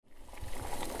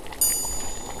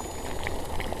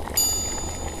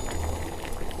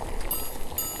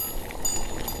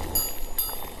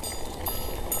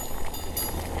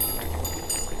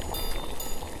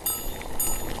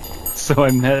So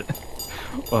I met.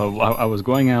 I was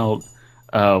going out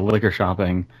liquor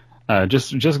shopping.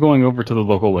 Just going over to the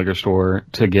local liquor store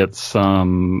to get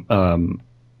some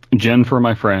gin for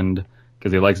my friend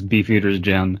because he likes Beefeater's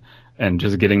gin, and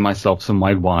just getting myself some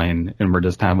white wine, and we're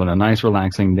just having a nice,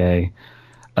 relaxing day.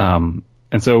 And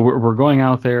so we're going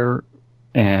out there,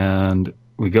 and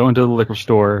we go into the liquor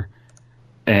store,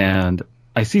 and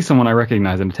I see someone I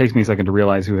recognize, and it takes me a second to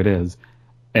realize who it is.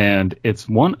 And it's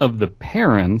one of the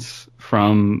parents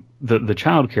from the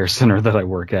child care center that I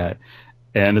work at.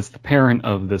 And it's the parent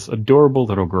of this adorable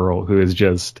little girl who is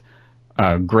just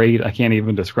great. I can't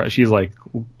even describe. She's like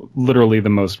literally the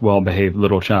most well-behaved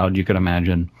little child you could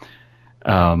imagine.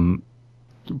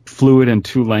 Fluent in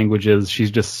 2 languages.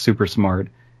 She's just super smart.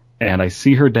 And I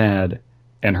see her dad,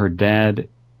 and her dad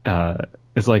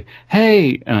is like,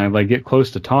 "Hey," and I like get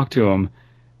close to talk to him,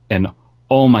 and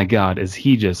oh my God, is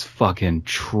he just fucking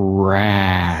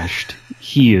trashed?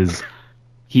 He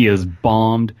is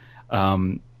bombed.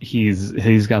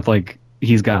 He's got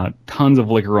tons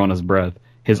of liquor on his breath.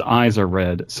 His eyes are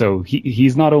red. So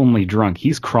he's not only drunk,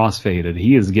 he's crossfaded.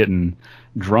 He is getting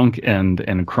drunk and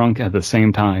crunk at the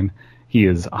same time. He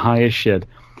is high as shit,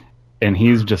 and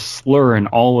he's just slurring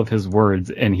all of his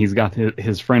words. And he's got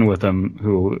his friend with him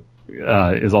who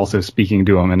is also speaking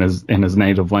to him in his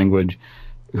native language,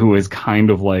 who is kind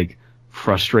of like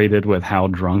frustrated with how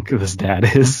drunk this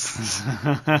dad is.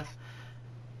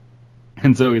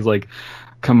 And so he's like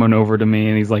coming over to me,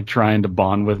 and he's like trying to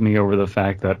bond with me over the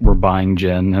fact that we're buying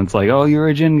gin. And it's like, "Oh, you're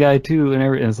a gin guy too," and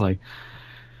everything. It's like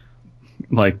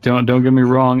don't get me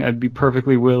wrong, I'd be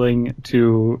perfectly willing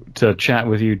to chat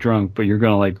with you drunk, but you're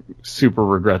gonna like super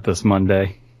regret this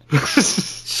Monday.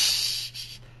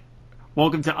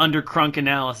 Welcome to Undercrunk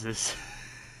Analysis.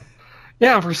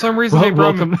 Yeah, for some reason they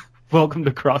brought welcome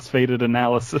to Crossfaded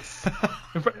Analysis.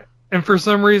 And for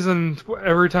some reason,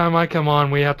 every time I come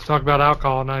on, we have to talk about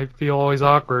alcohol, and I feel always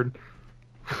awkward.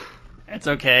 It's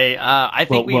okay. I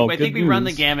think we run the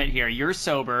news. gamut here. You're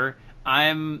sober.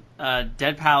 I'm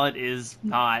Dead Palate is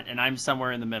not, and I'm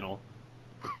somewhere in the middle.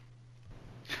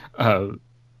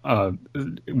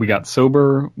 We got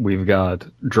sober, we've got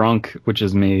drunk, which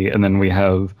is me, and then we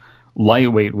have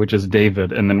lightweight, which is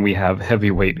David, and then we have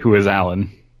heavyweight, who is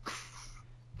Alan.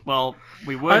 Well,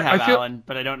 we would have feel... Alan,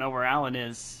 but I don't know where Alan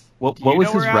is. What Do you was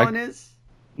know his where Alan is?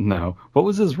 No. What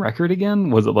was his record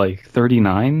again? Was it like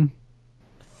 39?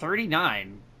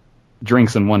 39.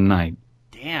 Drinks in one night.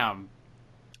 Damn.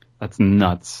 That's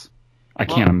nuts. I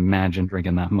can't imagine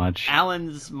drinking that much.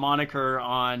 Alan's moniker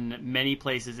on many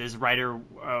places is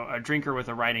a drinker with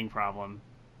a writing problem.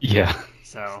 Yeah.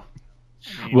 So.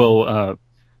 I mean, Well,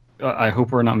 I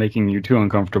hope we're not making you too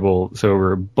uncomfortable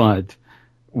sober, but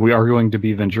we are going to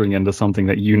be venturing into something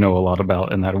that you know a lot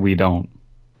about and that we don't.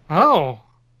 Oh,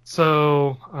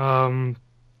 so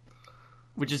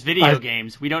which is video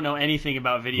games. We don't know anything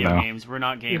about video games. We're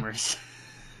not gamers.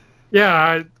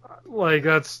 Yeah,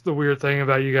 that's the weird thing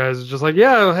about you guys. It's just like,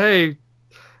 yeah, hey,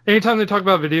 anytime they talk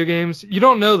about video games, you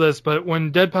don't know this, but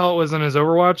when Dead Palette was in his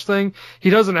Overwatch thing, he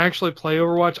doesn't actually play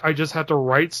Overwatch. I just have to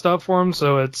write stuff for him,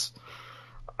 so it's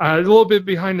a little bit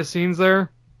behind the scenes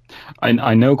there.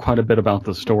 I know quite a bit about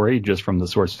the story just from the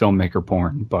source filmmaker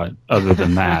porn, but other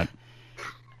than that...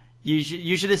 You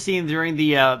should have seen during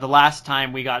the last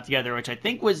time we got together, which I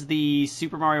think was the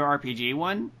Super Mario RPG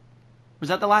one. Was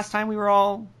that the last time we were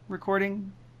all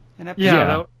recording an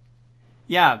episode?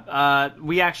 Yeah.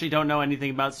 We actually don't know anything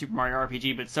about Super Mario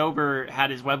RPG, but Sober had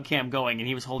his webcam going and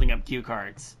he was holding up cue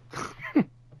cards.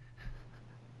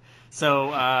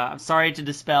 So I'm sorry to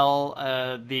dispel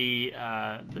the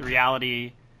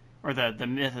reality or the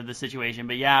myth of the situation,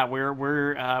 but yeah,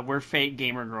 we're fake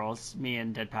gamer girls, me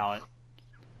and Dead Palette.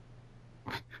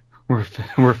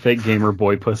 We're fake gamer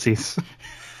boy pussies.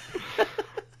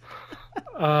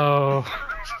 Oh.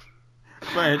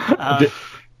 But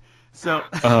Well,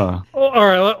 all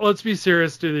right. Let's be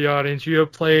serious to the audience. You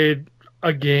have played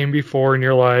a game before in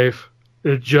your life.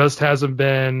 It just hasn't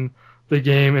been the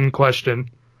game in question.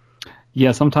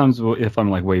 Yeah, sometimes if I'm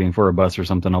like waiting for a bus or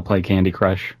something, I'll play Candy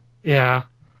Crush. Yeah.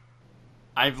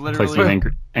 Play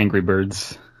some Angry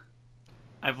Birds.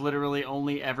 I've literally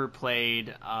only ever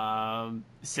played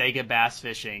Sega Bass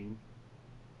Fishing.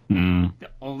 The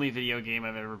only video game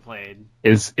I've ever played.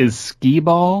 Is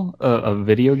Skee-Ball a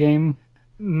video game?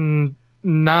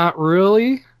 Not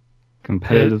really.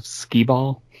 Competitive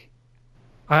Skee-Ball?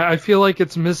 I feel like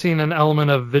it's missing an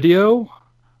element of video.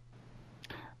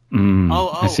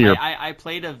 I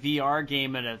played a VR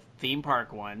game at a theme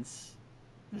park once.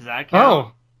 Does that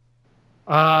count?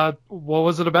 What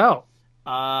was it about?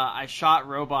 I shot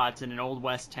robots in an Old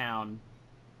West town.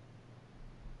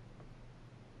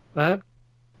 That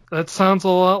sounds a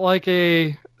lot like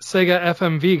a Sega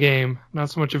FMV game, not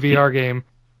so much a VR game.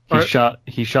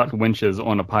 He shot winches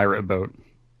on a pirate boat.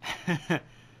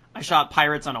 I shot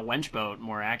pirates on a wench boat,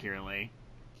 more accurately.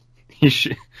 He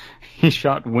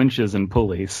shot winches and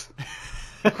pulleys.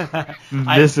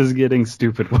 This is getting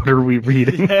stupid. What are we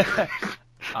reading?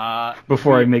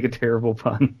 Before I make a terrible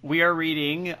pun. We are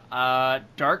reading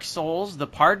Dark Souls, the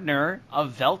partner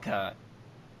of Velka.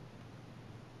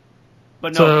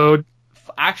 But no,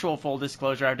 actual full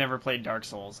disclosure, I've never played Dark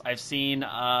Souls. I've seen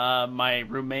my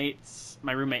former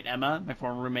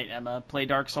roommate Emma, play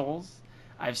Dark Souls.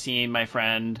 I've seen my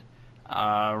friend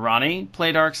Ronnie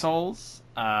play Dark Souls.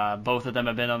 Both of them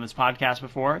have been on this podcast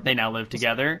before. They now live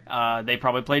together. They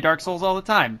probably play Dark Souls all the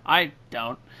time. I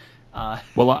don't.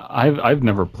 Well, I've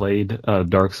never played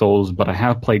Dark Souls, but I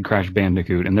have played Crash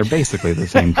Bandicoot, and they're basically the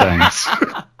same things.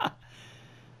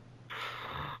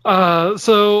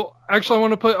 So actually, I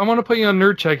want to put you on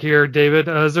nerd check here, David.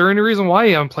 Is there any reason why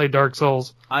you haven't played Dark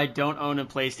Souls? I don't own a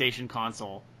PlayStation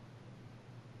console.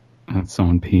 That's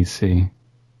on PC.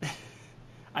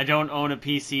 I don't own a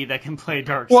PC that can play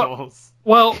Dark Souls.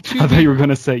 Well, I thought you were going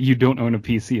to say you don't own a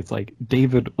PC. It's like,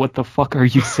 David, what the fuck are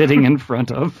you sitting in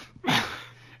front of?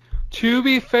 To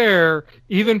be fair,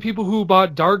 even people who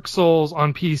bought Dark Souls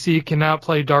on PC cannot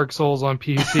play Dark Souls on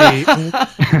PC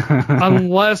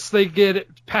unless they get it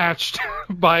patched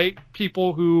by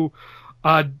people who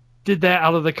did that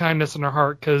out of the kindness in their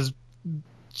heart, because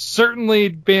certainly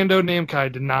Bandai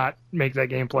Namco did not make that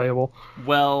game playable.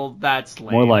 Well, that's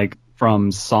lame. More like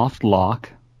from soft lock.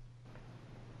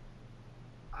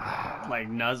 Like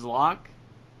Nuzlocke?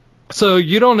 So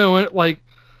you don't know it,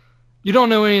 you don't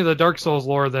know any of the Dark Souls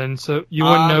lore then, so you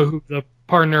wouldn't know who the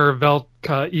partner of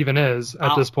Velka even is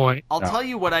at this point. I'll tell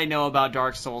you what I know about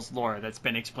Dark Souls lore that's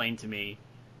been explained to me.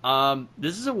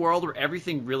 This is a world where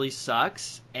everything really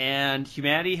sucks, and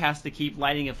humanity has to keep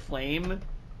lighting a flame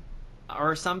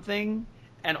or something,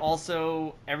 and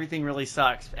also everything really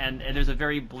sucks, and there's a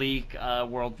very bleak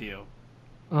worldview.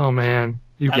 Oh man,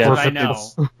 That's what I know.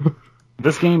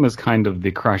 This game is kind of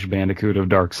the Crash Bandicoot of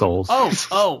Dark Souls.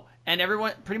 Oh, and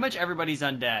pretty much everybody's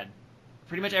undead.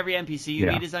 Pretty much every NPC you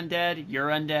meet is undead. You're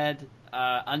undead.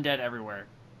 Undead everywhere.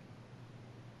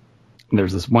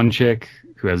 There's this one chick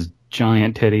who has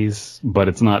giant titties, but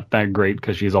it's not that great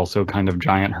because she's also kind of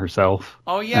giant herself.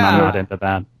 Oh yeah. And I'm not into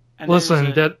that. And listen,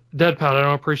 Deadpad, I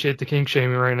don't appreciate the kink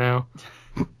shaming right now.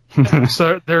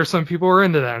 So there are some people who are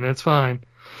into that, and it's fine.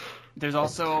 There's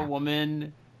also a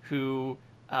woman who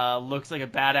looks like a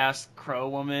badass crow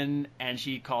woman, and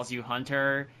she calls you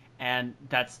Hunter, and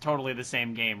that's totally the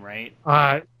same game, right?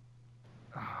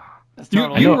 That's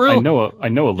totally. I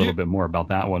know a little bit more about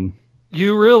that one.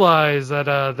 You realize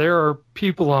that there are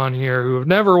people on here who have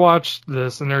never watched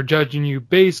this, and they're judging you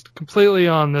based completely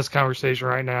on this conversation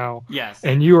right now. Yes.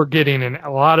 And you are getting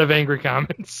a lot of angry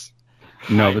comments.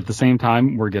 No, but at the same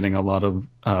time, we're getting a lot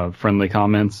of friendly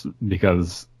comments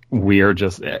because we are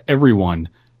just everyone.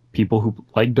 People who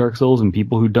like Dark Souls and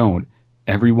people who don't.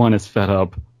 Everyone is fed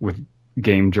up with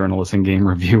game journalists and game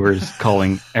reviewers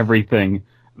calling everything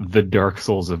the Dark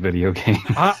Souls of video games.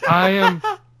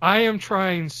 I am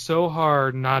trying so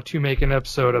hard not to make an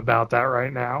episode about that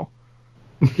right now,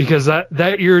 because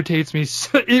that irritates me.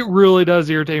 It really does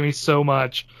irritate me so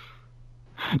much.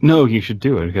 No, you should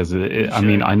do it because I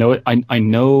mean, I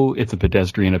know it's a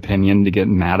pedestrian opinion to get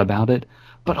mad about it,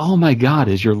 but oh my God,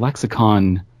 is your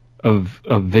lexicon of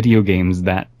video games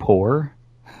that poor?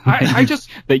 I just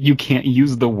that you can't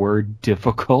use the word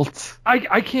difficult.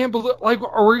 I can't believe,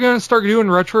 are we gonna start doing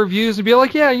retro reviews and be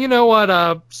like, yeah, you know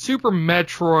what, Super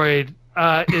Metroid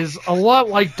is a lot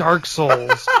like Dark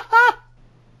Souls,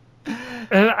 and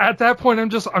at that point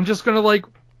I'm just gonna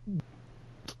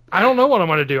I don't know what I'm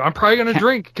gonna do. I'm probably gonna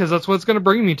drink because that's what it's gonna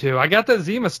bring me to. I got that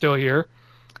Zima still here.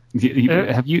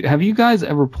 Have you guys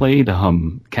ever played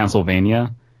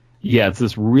Castlevania? Yeah, it's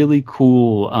this really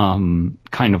cool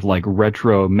kind of like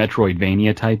retro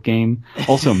Metroidvania type game.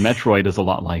 Also, Metroid is a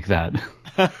lot like that.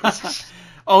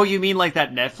 Oh, you mean like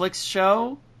that Netflix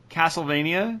show,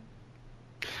 Castlevania?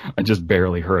 I just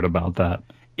barely heard about that.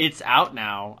 It's out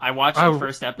now. I watched the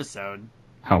first episode.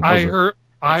 How was it?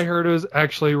 I heard it was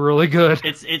actually really good.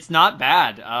 It's not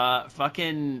bad.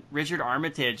 Fucking Richard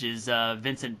Armitage is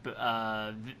Vincent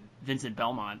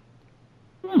Belmont.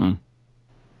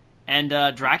 And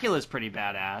Dracula's pretty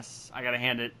badass. I gotta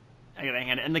hand it.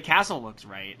 And the castle looks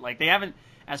right. Like, they haven't,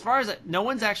 as far as no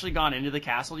one's actually gone into the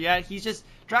castle yet.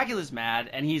 Dracula's mad,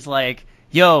 and he's like,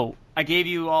 "Yo, I gave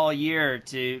you all a year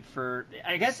for."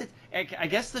 I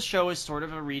guess the show is sort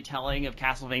of a retelling of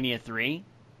Castlevania 3.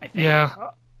 I think. Yeah.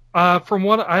 From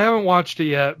what I haven't watched it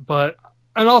yet, but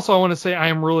And also, I want to say I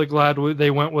am really glad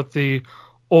they went with the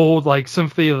old like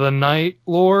Symphony of the Night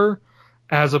lore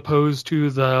as opposed to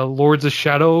the Lords of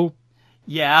Shadow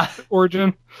Yeah.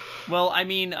 origin. Well, I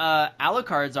mean,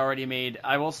 Alucard's already made.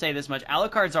 I will say this much: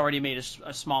 Alucard's already made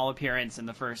a small appearance in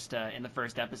the first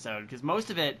episode, because most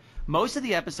of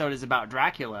the episode is about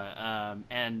Dracula,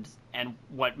 and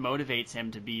what motivates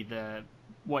him to be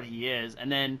what he is,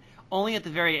 and then only at the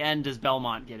very end does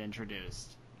Belmont get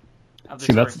introduced. Of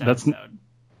this first episode.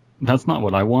 That's not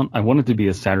what I want. I want it to be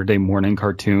a Saturday morning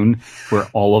cartoon where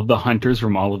all of the hunters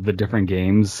from all of the different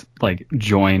games like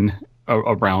join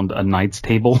around a knight's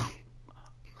table.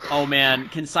 Oh man,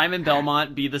 can Simon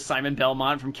Belmont be the Simon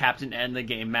Belmont from Captain N, the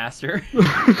Game Master?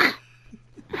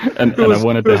 and I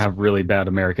wanted to have really bad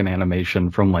American animation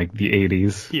from like the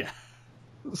 80s. Yeah.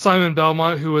 Simon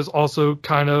Belmont, who was also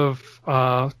kind of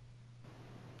oh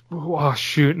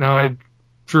shoot, now I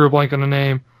drew a blank on the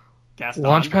name. Gaston?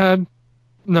 Launchpad?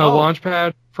 No,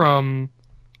 Launchpad from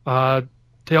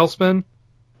Tailspin.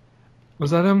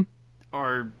 Was that him?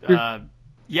 Or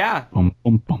yeah.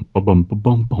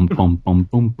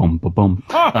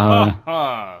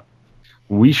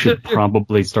 We should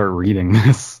probably start reading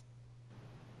this.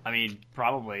 I mean,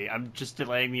 probably. I'm just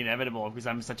delaying the inevitable because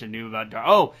I'm such a noob about Dark.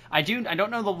 Oh, I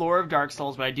don't know the lore of Dark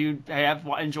Souls, but I have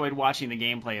enjoyed watching the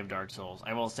gameplay of Dark Souls.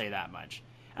 I will say that much.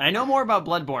 And I know more about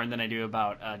Bloodborne than I do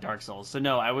about Dark Souls. So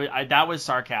no, that was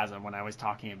sarcasm when I was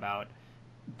talking about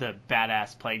the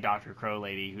badass Plague Dr. Crow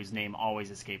lady whose name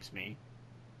always escapes me.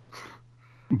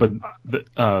 But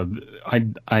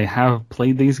I have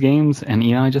played these games, and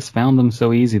I just found them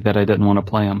so easy that I didn't want to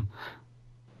play them.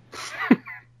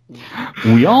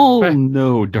 We all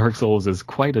know Dark Souls is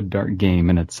quite a dark game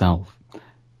in itself.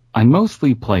 I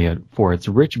mostly play it for its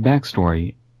rich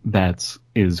backstory that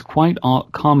is quite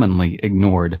commonly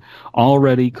ignored.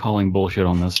 Already calling bullshit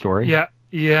on this story.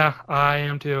 Yeah, I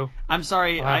am too. I'm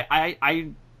sorry, I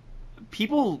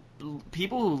people who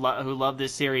love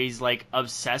this series like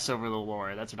obsess over the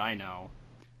lore. That's what I know.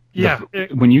 Yeah.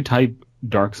 When you type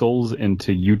Dark Souls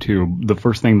into YouTube, the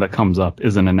first thing that comes up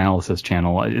is an analysis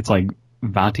channel. It's like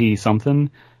Vati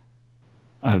something.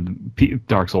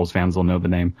 Dark Souls fans will know the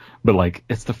name, but like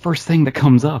it's the first thing that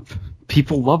comes up.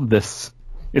 People love this.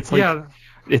 It's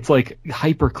like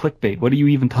hyper clickbait. What are you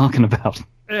even talking about?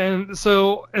 And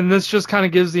this just kind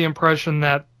of gives the impression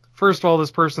that first of all,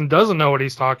 this person doesn't know what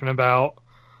he's talking about,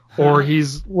 or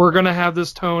we're gonna have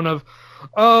this tone of,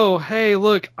 oh, hey,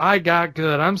 look, I got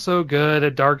good. I'm so good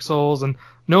at Dark Souls, and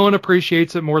no one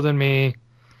appreciates it more than me.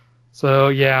 So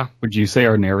yeah. Would you say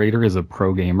our narrator is a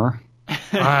pro gamer?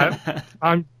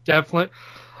 I'm definitely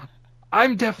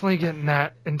getting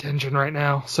that intention right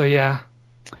now. So yeah.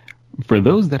 For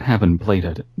those that haven't played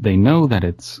it, they know that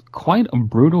it's quite a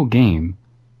brutal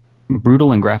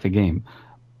and graphic game.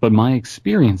 But my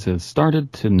experiences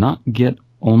started to not get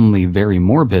only very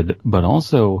morbid, but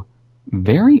also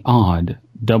very odd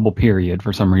double period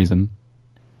for some reason.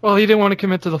 Well, he didn't want to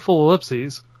commit to the full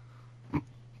ellipses.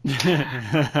 It's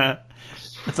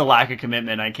a lack of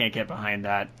commitment. I can't get behind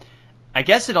that. I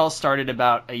guess it all started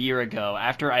about a year ago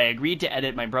after I agreed to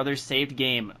edit my brother's saved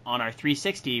game on our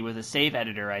 360 with a save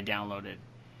editor I downloaded.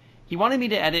 He wanted me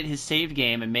to edit his saved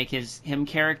game and make him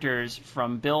characters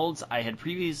from builds I had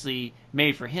previously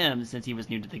made for him since he was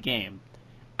new to the game.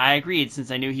 I agreed since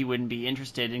I knew he wouldn't be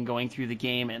interested in going through the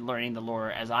game and learning the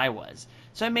lore as I was,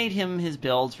 so I made him his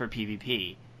builds for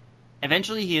PvP.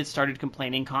 Eventually he had started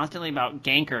complaining constantly about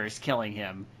gankers killing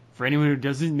him. For anyone who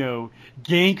doesn't know,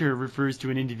 ganker refers to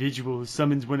an individual who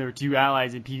summons one or two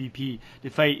allies in PvP to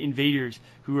fight invaders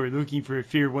who are looking for a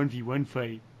fair 1v1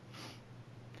 fight.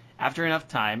 After enough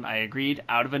time, I agreed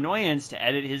out of annoyance to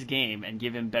edit his game and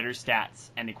give him better stats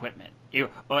and equipment.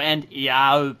 And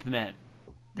equipment.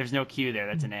 There's no Q there,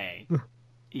 that's an A.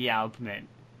 Equipment.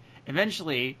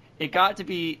 Eventually, it got to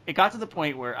the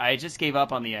point where I just gave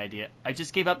up on the idea. I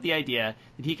just gave up the idea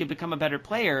that he could become a better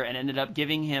player and ended up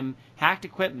giving him hacked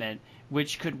equipment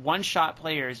which could one-shot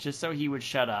players just so he would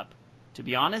shut up. To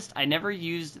be honest, I never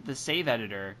used the save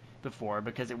editor before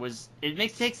because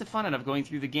it takes the fun out of going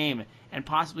through the game and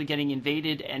possibly getting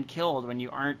invaded and killed when you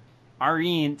aren't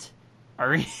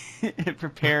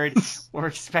prepared or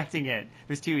expecting it.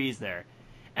 There's two E's there.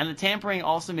 And the tampering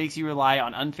also makes you rely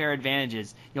on unfair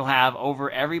advantages you'll have over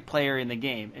every player in the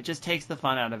game. It just takes the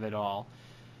fun out of it all.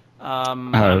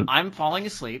 I'm falling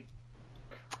asleep.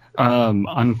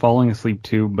 I'm falling asleep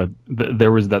too, but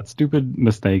there was that stupid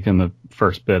mistake in the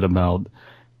first bit about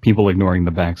people ignoring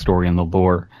the backstory and the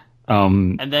lore.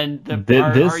 And then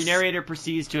our narrator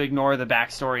proceeds to ignore the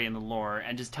backstory and the lore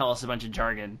and just tell us a bunch of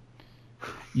jargon.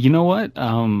 You know what?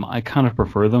 I kind of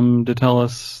prefer them to tell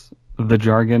us the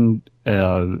jargon.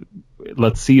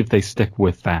 Let's see if they stick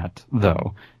with that,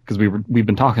 though, because we've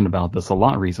been talking about this a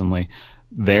lot recently.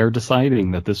 They're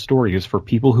deciding that this story is for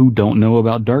people who don't know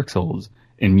about Dark Souls.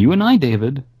 And you and I,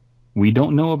 David, we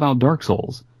don't know about Dark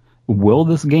Souls. Will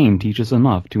this game teach us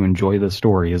enough to enjoy this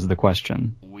story is the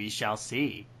question. We shall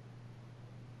see.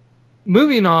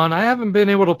 Moving on, I haven't been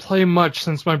able to play much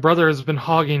since my brother has been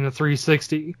hogging the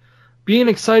 360. Being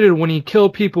excited when he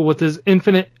killed people with his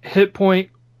infinite hit point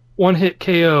one-hit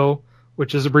KO,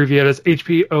 which is abbreviated as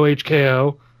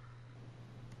HPOHKO,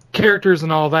 characters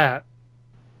and all that.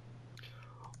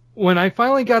 When I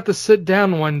finally got to sit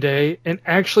down one day and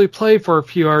actually play for a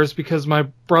few hours because my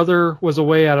brother was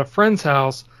away at a friend's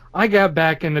house, I got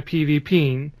back into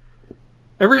PvPing.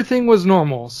 Everything was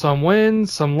normal. Some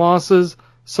wins, some losses,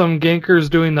 some gankers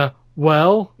doing the,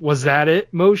 well, was that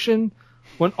it motion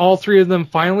when all three of them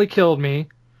finally killed me.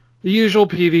 The usual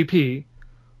PvP.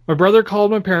 My brother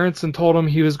called my parents and told them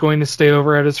he was going to stay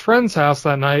over at his friend's house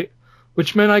that night,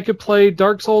 which meant I could play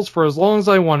Dark Souls for as long as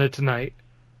I wanted tonight.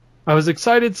 I was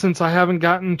excited since I haven't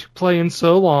gotten to play in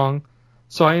so long,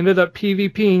 so I ended up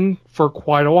PvPing for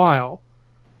quite a while.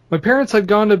 My parents had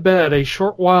gone to bed a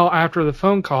short while after the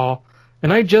phone call,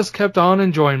 and I just kept on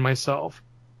enjoying myself.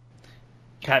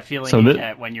 That feeling you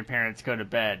get when your parents go to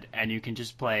bed and you can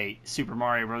just play Super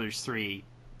Mario Bros. 3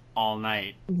 all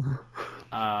night.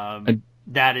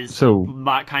 That is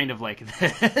kind of like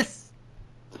this.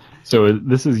 So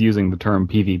this is using the term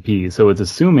PvP, so it's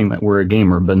assuming that we're a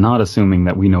gamer, but not assuming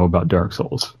that we know about Dark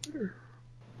Souls.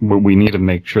 We need to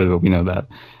make sure that we know that.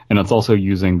 And it's also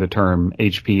using the term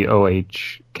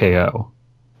HPOHKO.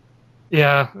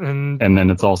 Yeah, and then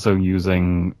it's also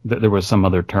using, there was some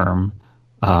other term,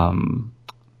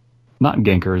 not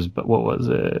gankers, but what was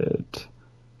it?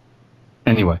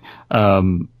 Anyway,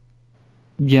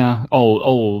 yeah,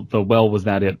 the well, was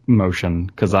that it motion,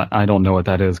 because I don't know what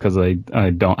that is, because I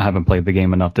haven't played the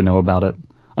game enough to know about it.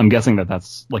 I'm guessing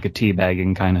that's like a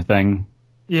teabagging kind of thing.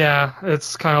 Yeah,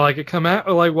 it's kind of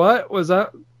like what was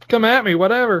that? Come at me,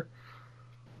 whatever.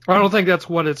 I don't think that's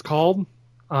what it's called,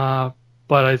 but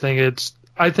I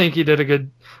think he did a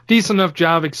decent enough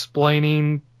job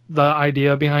explaining the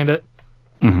idea behind it.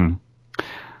 Mm-hmm.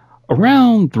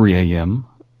 Around 3 a.m.,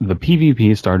 the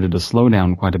PvP started to slow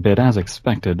down quite a bit as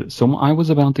expected, so I was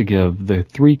about to give the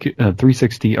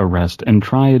 360 a rest and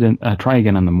try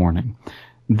again in the morning.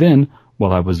 Then,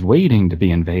 while I was waiting to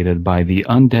be invaded by the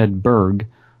Undead Burg,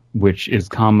 which is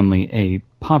commonly a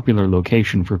popular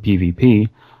location for PvP,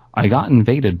 I got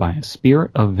invaded by a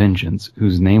spirit of vengeance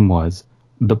whose name was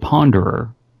the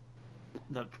Ponderer.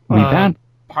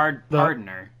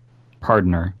 Pardoner.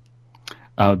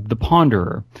 The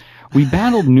Ponderer. We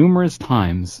battled numerous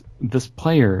times. This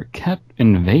player kept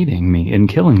invading me and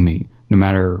killing me, no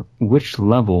matter which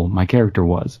level my character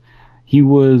was. He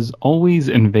was always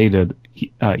invaded.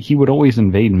 He would always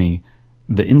invade me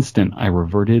the instant I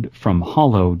reverted from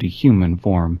hollow to human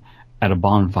form at a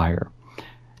bonfire.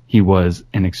 He was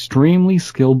an extremely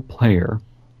skilled player.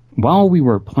 While we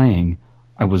were playing,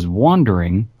 I was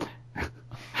wondering...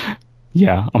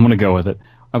 yeah, I'm going to go with it.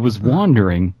 I was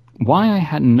wondering why I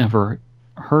had never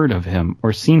heard of him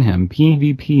or seen him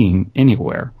PvPing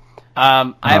anywhere.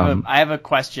 I have a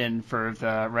question for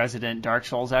the resident Dark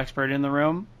Souls expert in the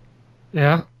room.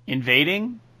 Yeah.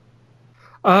 Invading?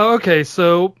 Okay,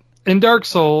 so in Dark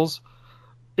Souls,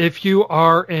 if you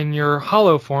are in your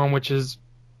hollow form, which is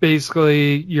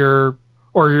basically if you're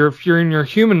in your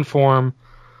human form,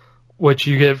 which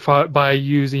you get fought by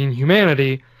using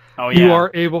humanity, if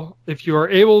you are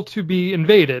able to be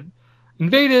invaded.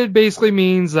 Invaded basically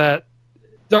means that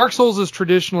Dark Souls is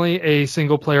traditionally a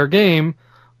single-player game,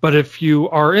 but if you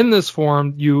are in this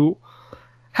form, you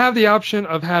have the option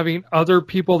of having other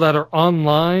people that are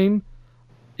online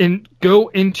go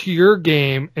into your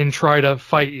game and try to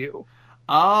fight you.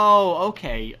 Oh,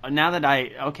 okay. Now that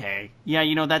okay. Yeah,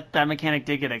 that mechanic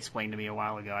did get explained to me a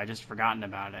while ago. I just forgotten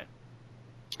about it.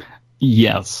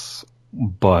 Yes,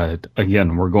 but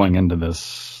again, we're going into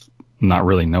this not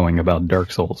really knowing about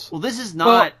Dark Souls. Well, this is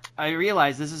not... I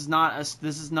realize this is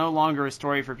no longer a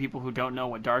story for people who don't know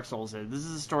what Dark Souls is. This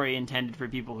is a story intended for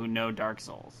people who know Dark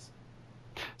Souls.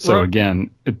 So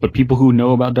but people who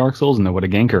know about Dark Souls know what a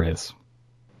ganker is.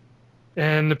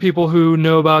 And the people who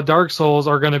know about Dark Souls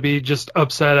are going to be just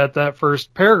upset at that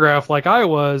first paragraph like I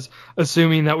was,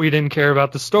 assuming that we didn't care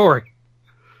about the story.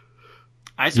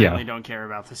 I certainly don't care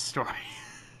about this story.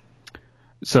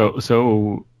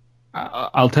 So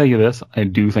I'll tell you this. I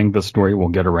do think the story will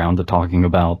get around to talking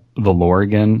about the lore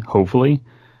again, hopefully.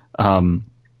 But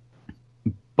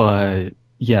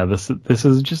yeah, this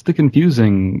is just a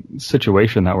confusing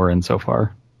situation that we're in so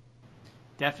far.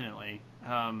 definitely.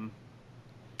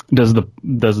 Does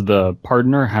the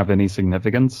partner have any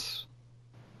significance?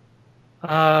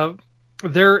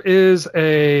 There is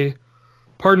a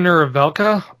partner of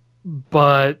Velka,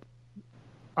 but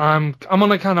I'm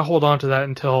gonna kind of hold on to that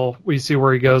until we see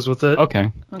where he goes with it.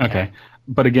 Okay.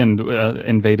 But again,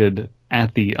 invaded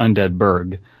at the Undead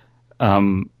Burg,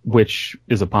 which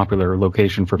is a popular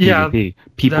location for PvP.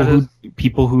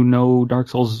 People who know Dark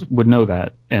Souls would know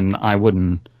that, and I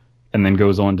wouldn't. And then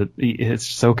goes on to. It's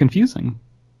so confusing.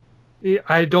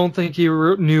 I don't think he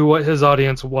knew what his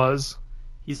audience was.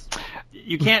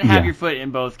 You can't have your foot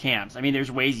in both camps. I mean, there's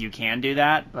ways you can do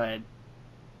that, but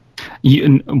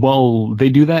well, they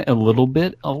do that a little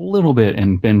bit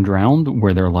in Been Drowned,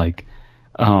 where they're like,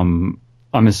 I'm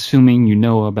assuming you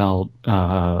know about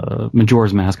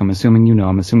Majora's Mask. I'm assuming you know.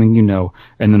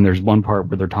 And then there's one part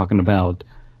where they're talking about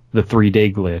the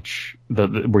 3-day glitch,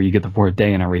 where you get the 4th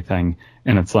day and everything.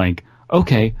 And it's like,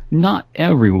 okay, not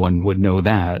everyone would know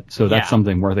that, so that's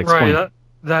something worth explaining. Right,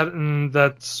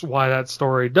 that's why that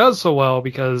story does so well,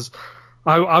 because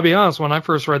I'll be honest, when I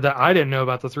first read that, I didn't know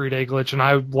about the 3-day glitch, and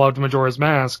I loved Majora's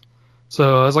Mask.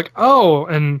 So I was like, oh,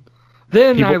 and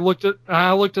then I looked it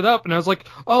up, and I was like,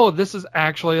 oh, this is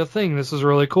actually a thing. This is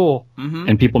really cool. Mm-hmm.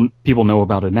 And people know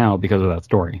about it now because of that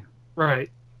story. Right.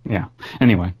 Yeah.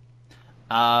 Anyway.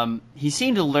 He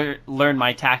seemed to learn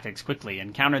my tactics quickly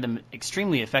and counter them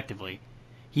extremely effectively.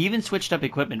 He even switched up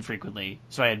equipment frequently,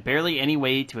 so I had barely any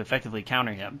way to effectively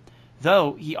counter him,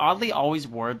 though he oddly always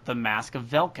wore the mask of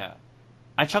Velka.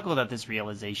 I chuckled at this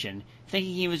realization,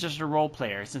 thinking he was just a role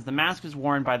player, since the mask was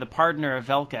worn by the partner of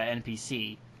Velka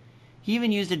NPC. He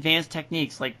even used advanced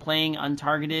techniques like playing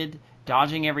untargeted,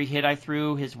 dodging every hit I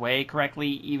threw his way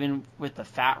correctly, even with the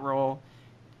fat roll,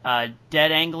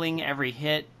 dead angling every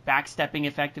hit, backstepping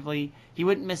effectively. He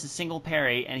wouldn't miss a single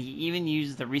parry, and he even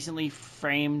used the recently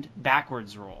framed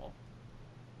backwards roll.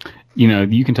 You know,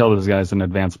 you can tell this guy's an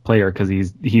advanced player because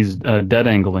he's dead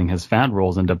angling his fat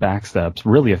rolls into backsteps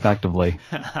really effectively.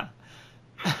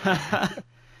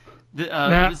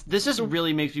 This just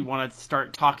really makes me want to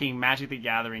start talking Magic the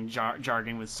Gathering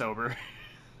jargon with Sober.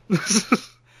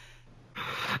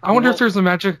 I wonder if there's a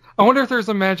Magic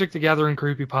the Gathering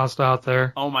creepypasta out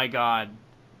there. Oh my god,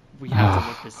 we have to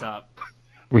look this up.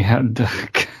 We have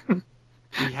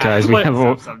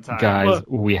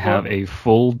a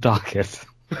full docket.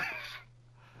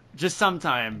 Just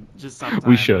sometime.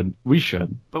 We should.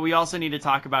 But we also need to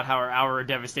talk about how our Hour of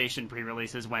Devastation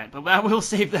pre-releases went. But we'll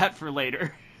save that for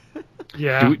later.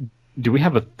 Yeah. Do we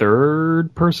have a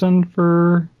third person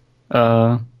for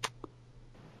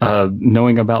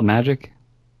knowing about magic?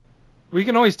 We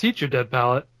can always teach you, Dead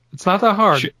Palette. It's not that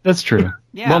hard. That's true.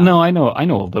 Yeah. Well, no, I know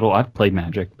a little. I've played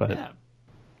Magic, but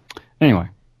anyway.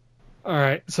 All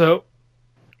right. So,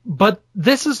 but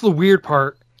this is the weird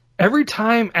part. Every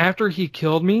time after he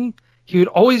killed me, he would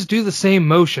always do the same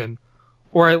motion,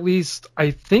 or at least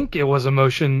I think it was a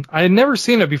motion. I had never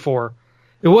seen it before.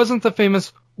 It wasn't the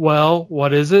famous, well,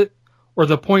 what is it? Or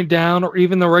the point down, or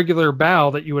even the regular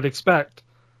bow that you would expect.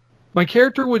 My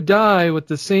character would die with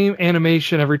the same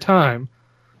animation every time.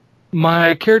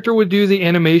 My character would do the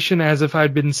animation as if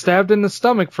I'd been stabbed in the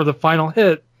stomach for the final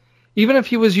hit, even if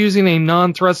he was using a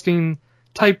non-thrusting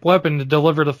type weapon to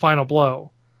deliver the final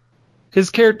blow. His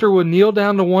character would kneel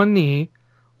down to one knee,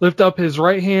 lift up his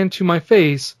right hand to my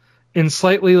face, and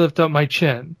slightly lift up my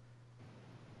chin.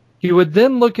 He would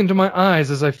then look into my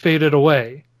eyes as I faded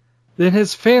away. Then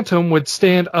his phantom would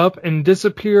stand up and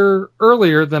disappear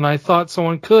earlier than I thought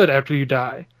someone could after you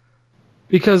die.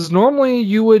 Because normally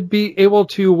you would be able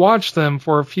to watch them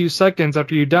for a few seconds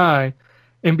after you die,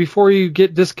 and before you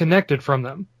get disconnected from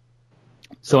them.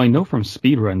 So I know from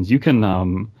speedruns you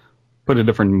can put a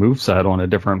different moveset on a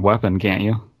different weapon, can't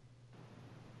you?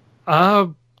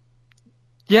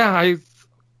 Yeah,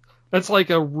 that's like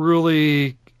a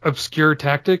really obscure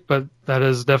tactic, but that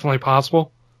is definitely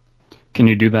possible. Can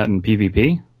you do that in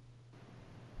PvP?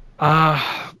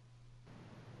 I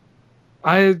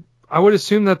would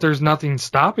assume that there's nothing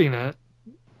stopping it.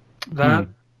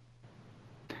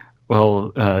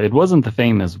 Well, it wasn't the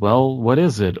famous, well, what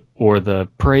is it? Or the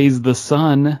praise the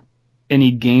sun.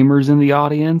 Any gamers in the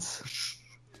audience?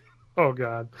 Oh,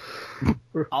 God.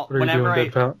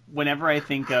 Whenever I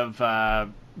think of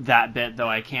that bit, though,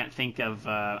 I can't think of...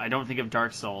 I don't think of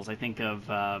Dark Souls. I think of...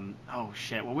 oh,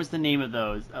 shit. What was the name of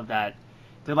those? Of that...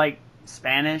 They're, like,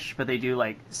 Spanish, but they do,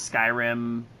 like,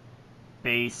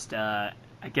 Skyrim-based, I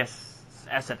guess,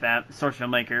 SFM, social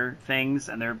maker things,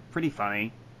 and they're pretty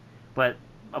funny. But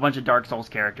a bunch of Dark Souls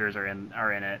characters are in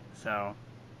it, so...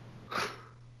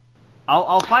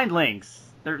 I'll find links.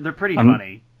 They're pretty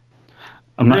funny.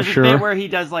 I'm not There's this sure. bit where he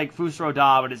does like Fusro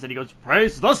Da, but instead he goes,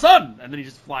 "Praise the sun!" and then he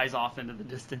just flies off into the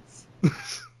distance.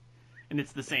 And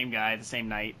it's the same guy, the same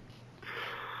knight.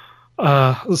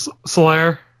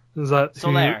 Solaire? Is that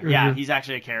Solaire, yeah, he's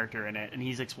actually a character in it, and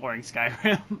he's exploring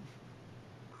Skyrim.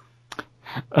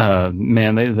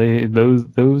 Man, they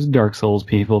those Dark Souls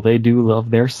people, they do love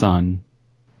their sun.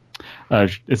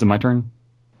 Is it my turn?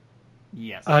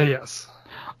 Yes. Yes.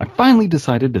 I finally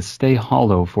decided to stay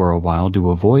hollow for a while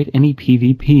to avoid any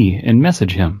PvP and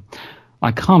message him.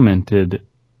 I commended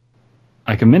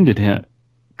him.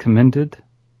 Commended?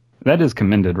 That is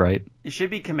commended, right? It should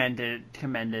be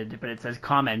commended, but it says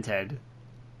commented.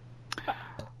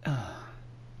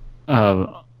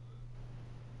 I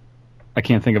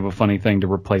can't think of a funny thing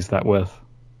to replace that with.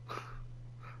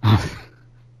 I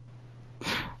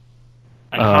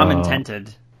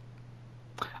commented.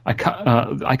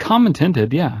 I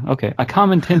commented, yeah, okay. I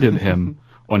commented him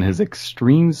on his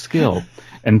extreme skill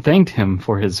and thanked him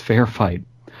for his fair fight.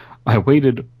 I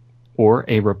waited for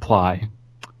a reply.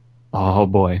 Oh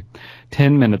boy.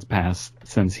 10 minutes passed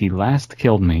since he last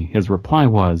killed me. His reply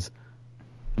was,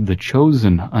 "The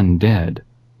chosen undead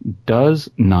does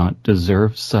not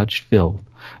deserve such filth.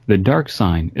 The dark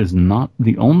sign is not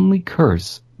the only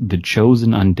curse the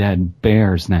chosen undead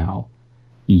bears now.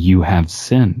 You have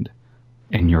sinned,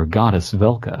 and your goddess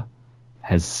Velka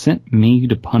has sent me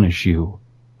to punish you.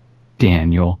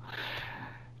 Daniel."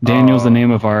 Daniel's the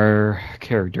name of our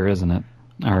character, isn't it?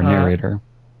 Our narrator.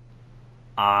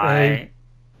 I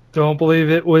don't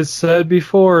believe it was said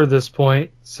before this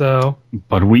point, so...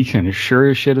 But we can sure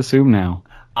as shit assume now.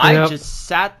 I just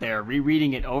sat there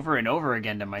rereading it over and over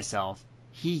again to myself.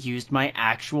 He used my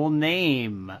actual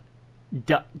name.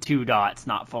 2 dots,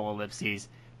 not full ellipses.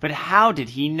 But how did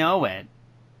he know it?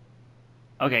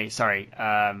 Okay, sorry.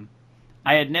 I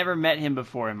had never met him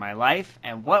before in my life,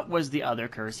 and what was the other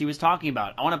curse he was talking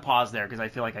about? I want to pause there because I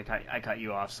feel like I cut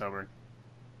you off, Sober.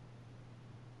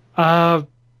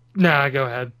 Nah, go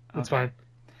ahead. That's fine.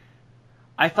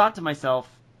 I thought to myself,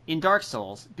 in Dark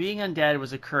Souls, being undead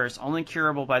was a curse only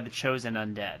curable by the chosen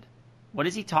undead. What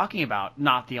is he talking about?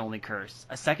 Not the only curse.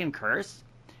 A second curse?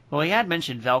 Well, he had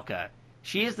mentioned Velka.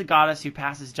 She is the goddess who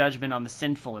passes judgment on the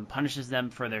sinful and punishes them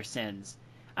for their sins.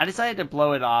 I decided to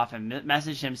blow it off and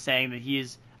message him saying that he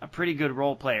is a pretty good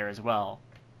role player as well.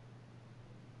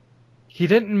 He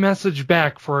didn't message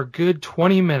back for a good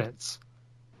 20 minutes.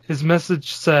 His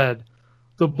message said,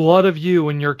 "The blood of you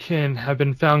and your kin have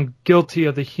been found guilty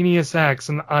of the heinous acts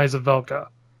in the eyes of Velka.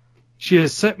 She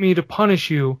has sent me to punish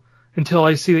you until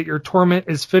I see that your torment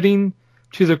is fitting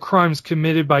to the crimes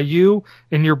committed by you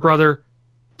and your brother,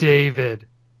 David."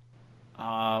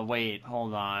 Wait,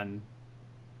 hold on.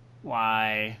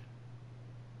 Why?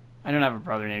 I don't have a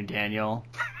brother named Daniel.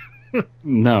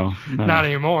 No. Not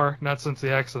anymore. Not since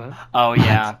the accident. Oh,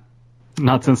 yeah.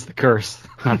 Not since the curse.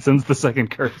 Not since the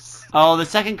second curse. Oh, the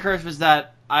second curse was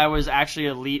that I was actually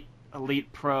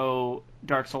elite pro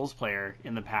Dark Souls player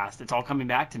in the past. It's all coming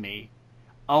back to me.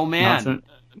 Oh, man.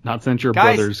 Not since your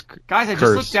brother's curse. Guys, I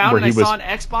just looked down and I saw an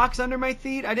Xbox under my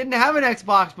feet. I didn't have an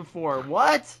Xbox before.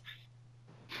 What?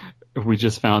 We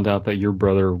just found out that your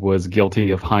brother was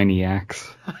guilty of Heine acts.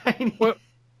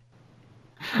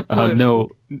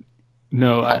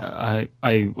 No,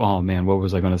 oh man, what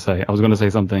was I going to say? I was going to say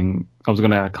something. I was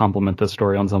going to compliment this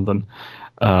story on something.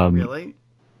 Really?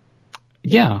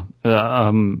 Yeah.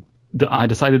 I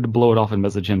decided to blow it off and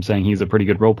message him saying he's a pretty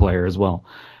good role player as well.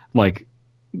 Like,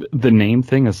 the name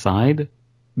thing aside,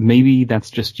 maybe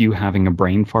that's just you having a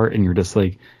brain fart and you're just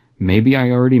like, maybe I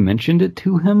already mentioned it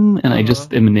to him and I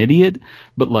just am an idiot.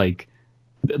 But like,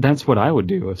 that's what I would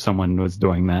do if someone was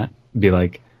doing that. Be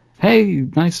like, "Hey,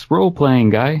 nice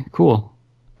role-playing guy. Cool."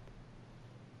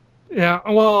 Yeah,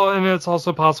 well, and it's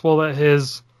also possible that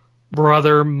his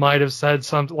brother might have said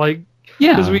something like,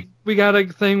 yeah, because we got a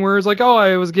thing where it's like, "Oh,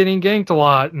 I was getting ganked a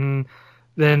lot," and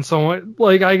then someone,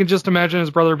 like, I can just imagine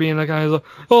his brother being the guy who's like,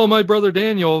 "Oh, my brother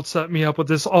Daniel set me up with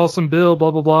this awesome build,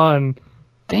 blah blah blah," and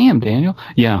damn, Daniel.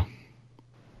 Yeah.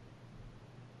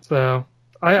 So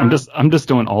I'm just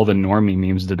doing all the normie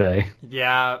memes today.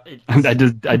 Yeah. I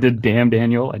did damn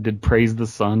Daniel. I did praise the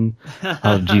sun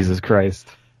of Jesus Christ.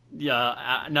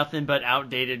 Yeah, nothing but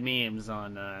outdated memes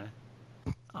on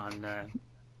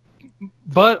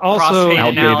but also crossfade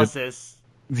analysis.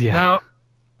 Yeah.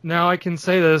 Now I can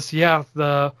say this. Yeah,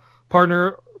 the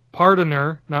partner of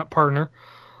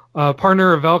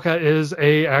Velka is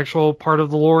a actual part of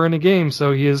the lore in the game,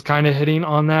 so he is kind of hitting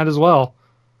on that as well.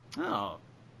 Oh.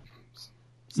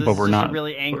 So But this we're is just not a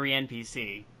really angry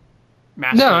NPC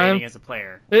masquerading as a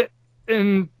player.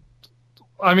 And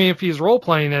I mean, if he's role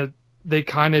playing it, they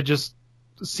kind of just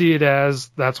see it as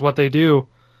that's what they do.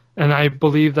 And I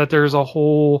believe that there's a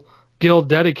whole guild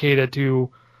dedicated to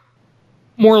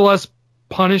more or less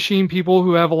punishing people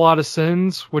who have a lot of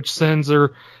sins, which sins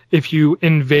are if you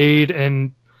invade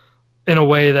and in a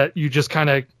way that you just kind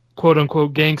of quote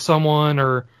unquote gank someone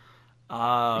or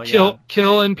kill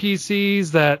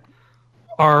NPCs that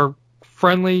are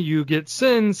friendly, you get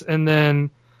sins, and then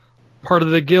part of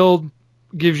the guild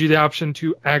gives you the option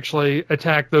to actually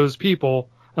attack those people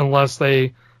unless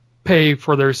they pay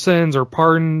for their sins or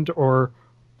pardoned or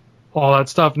all that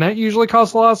stuff. And that usually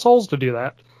costs a lot of souls to do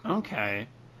that. Okay.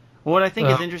 Well, what I think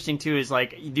is interesting too is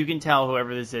like you can tell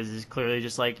whoever this is clearly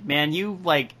just like, man, you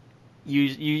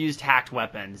used hacked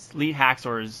weapons. Elite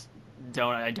hacksaws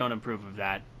I don't approve of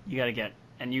that. You gotta get,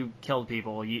 and you killed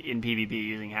people in PvP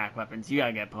using hack weapons. You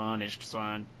gotta get punished,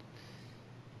 son.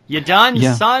 You done,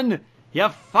 son? You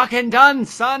fucking done,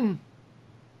 son?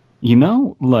 You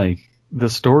know, like, the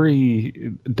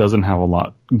story doesn't have a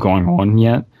lot going on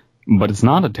yet, but it's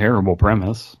not a terrible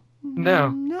premise.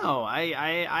 No,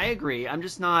 I agree. I'm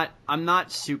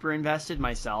not super invested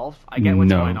myself. I get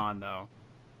what's going on, though.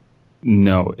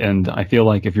 No, and I feel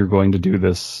like if you're going to do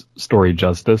this story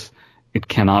justice, it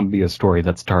cannot be a story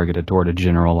that's targeted toward a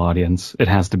general audience. It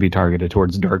has to be targeted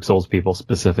towards Dark Souls people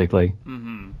specifically.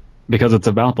 Mm-hmm. Because it's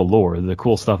about the lore. The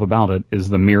cool stuff about it is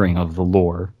the mirroring of the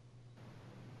lore.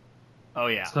 Oh,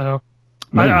 yeah. So,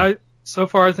 so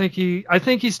far, I think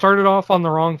he started off on the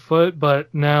wrong foot,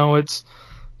 but now it's,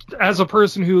 as a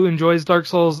person who enjoys Dark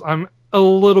Souls, I'm a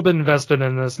little bit invested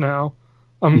in this now.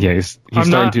 He's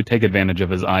starting to take advantage of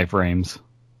his iframes.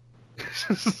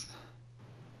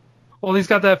 Well, he's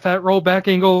got that fat roll back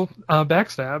angle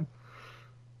backstab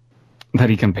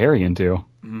that he can parry into.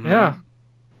 Mm-hmm. Yeah,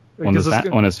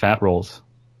 on his fat rolls.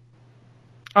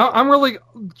 I'm really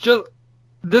just.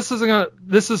 This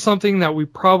is something that we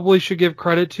probably should give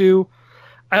credit to.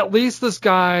 At least this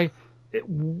guy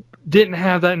didn't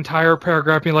have that entire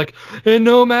paragraph being like, and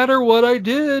no matter what I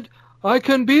did, I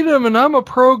couldn't beat him, and I'm a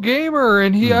pro gamer.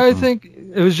 And I think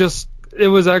it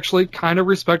was actually kind of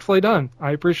respectfully done.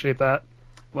 I appreciate that.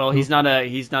 Well, he's not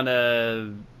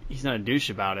a douche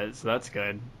about it, so that's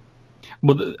good.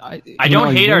 Well, I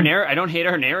don't hate our narrator. I don't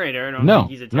think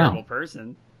he's a terrible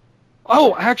person.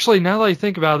 Oh, actually, now that I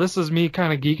think about it, this is me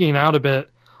kind of geeking out a bit.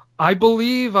 I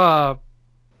believe I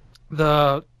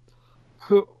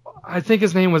think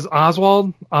his name was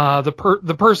Oswald,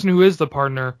 the person who is the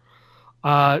partner,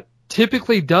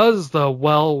 typically does the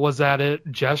 "well was at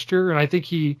it" gesture, and I think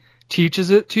he teaches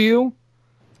it to you.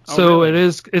 Oh, so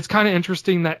really? It's kind of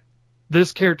interesting that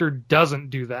this character doesn't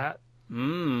do that.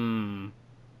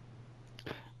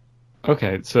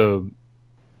 Okay, so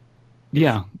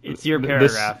yeah, it's your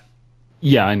paragraph.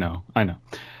 Yeah, I know.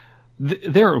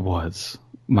 There it was,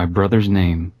 my brother's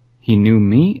name. He knew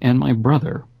me and my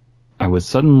brother. I was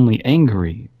suddenly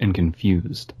angry and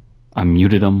confused. I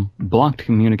muted him, blocked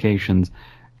communications,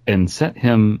 and set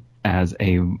him as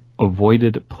a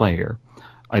avoided player.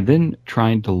 I then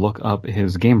tried to look up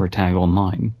his gamertag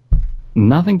online.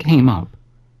 Nothing came up.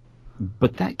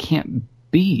 But that can't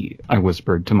be, I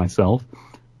whispered to myself.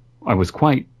 I was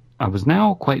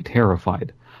now quite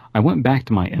terrified. I went back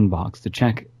to my inbox to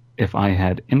check if I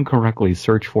had incorrectly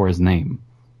searched for his name.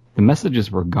 The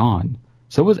messages were gone.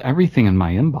 So was everything in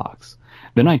my inbox.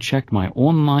 Then I checked my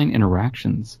online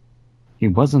interactions. He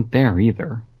wasn't there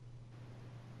either.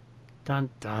 Dun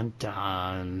dun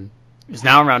dun. It was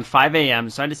now around 5 a.m.,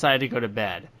 so I decided to go to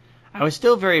bed. I was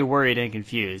still very worried and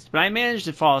confused, but I managed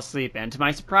to fall asleep and, to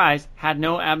my surprise, had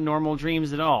no abnormal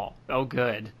dreams at all. Oh,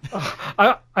 good.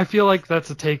 I feel like that's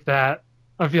a take that.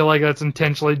 I feel like that's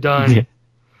intentionally done.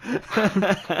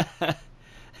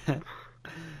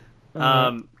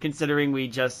 Yeah. Considering we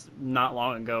just not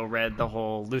long ago read the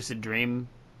whole lucid dream,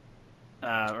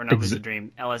 lucid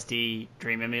dream, LSD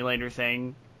dream emulator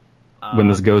thing. When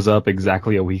this goes up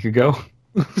exactly a week ago.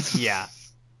 Yeah.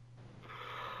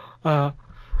 I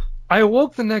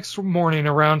awoke the next morning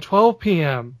around 12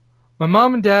 p.m. My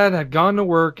mom and dad had gone to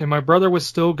work and my brother was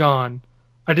still gone.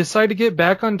 I decided to get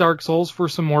back on Dark Souls for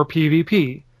some more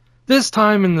PvP. This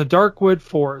time in the Darkwood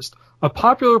Forest, a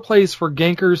popular place for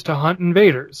gankers to hunt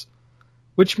invaders,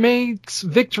 which makes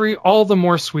victory all the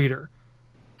more sweeter.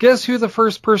 Guess who the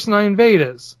first person I invade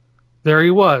is? There he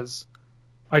was.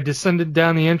 I descended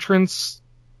down the entrance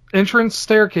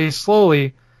staircase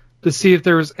slowly to see if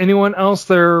there was anyone else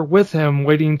there with him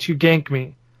waiting to gank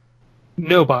me.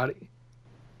 Nobody.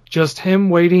 Just him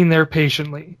waiting there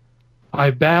patiently. I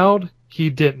bowed, he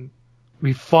didn't.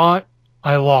 We fought,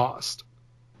 I lost.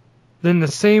 Then the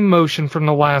same motion from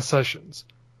the last sessions.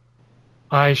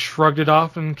 I shrugged it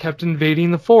off and kept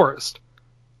invading the forest.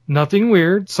 Nothing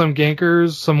weird. Some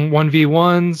gankers, some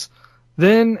 1v1s.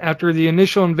 Then, after the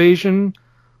initial invasion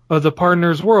of the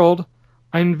partner's world,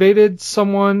 I invaded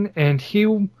someone, and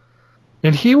he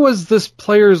was this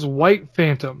player's white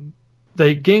phantom.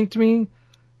 They ganked me,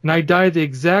 and I died the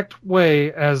exact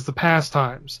way as the past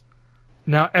times.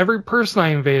 Now, every person I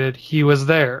invaded, he was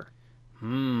there.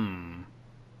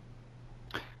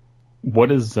 What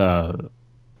does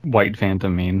white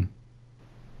phantom mean?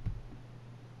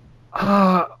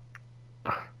 I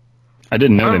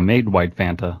didn't know they made white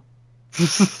Fanta.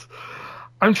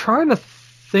 I'm trying to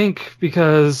think,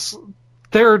 because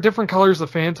there are different colors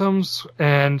of phantoms,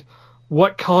 and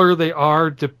what color they are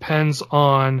depends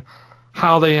on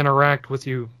how they interact with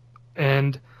you.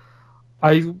 And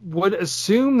I would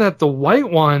assume that the white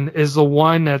one is the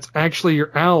one that's actually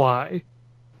your ally.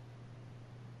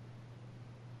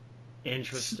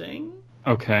 Interesting.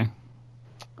 Okay.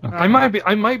 I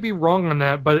might be wrong on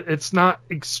that, but it's not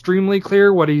extremely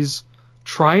clear what he's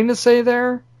trying to say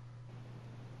there.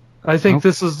 I think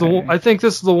this is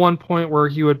the one point where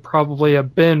he would probably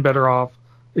have been better off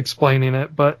explaining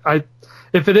it. But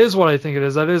if it is what I think it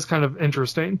is, that is kind of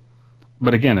interesting.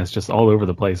 But again, it's just all over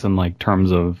the place in like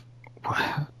terms of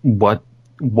what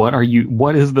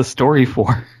is the story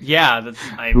for? Yeah,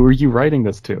 who are you writing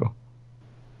this to?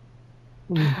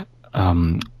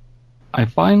 I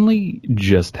finally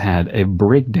just had a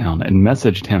breakdown and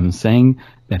messaged him saying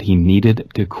that he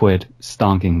needed to quit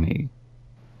stalking me.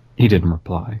 He didn't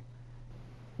reply.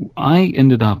 I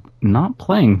ended up not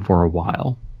playing for a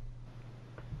while.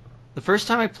 The first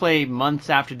time I play months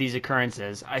after these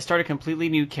occurrences, I start a completely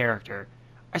new character.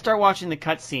 I start watching the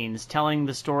cutscenes telling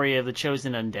the story of the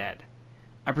chosen undead.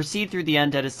 I proceed through the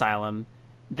undead asylum,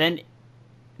 then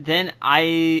ill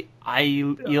the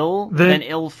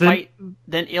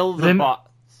boss.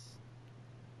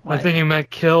 I think he meant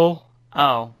kill.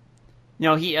 Oh,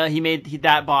 no,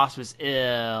 that boss was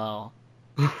ill.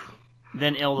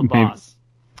 Then ill the boss.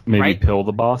 Maybe right? Pill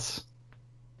the boss,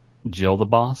 Jill the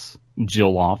boss,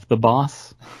 Jill off the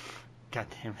boss. God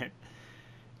damn it!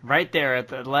 Right there at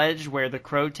the ledge where the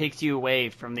crow takes you away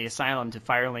from the asylum to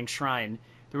Firelink Shrine,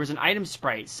 there was an item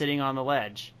sprite sitting on the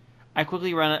ledge. I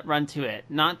quickly run to it,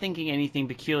 not thinking anything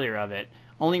peculiar of it,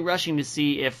 only rushing to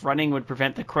see if running would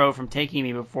prevent the crow from taking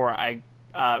me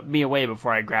away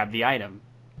before I grabbed the item.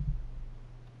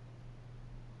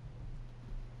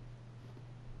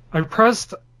 I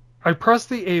pressed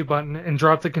the A button and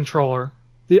dropped the controller.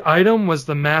 The item was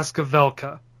the Mask of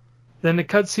Velka. Then the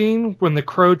cutscene when the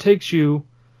crow takes you.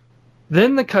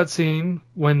 Then the cutscene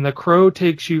when the crow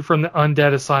takes you from the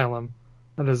undead asylum.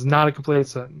 That is not a complete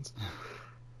sentence.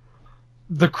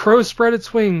 The crow spread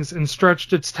its wings and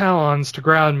stretched its talons to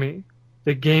ground me.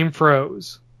 The game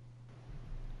froze.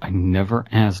 I never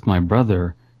asked my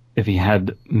brother if he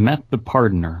had met the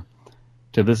pardoner.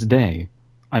 To this day,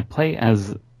 I play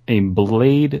as a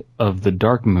blade of the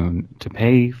dark moon to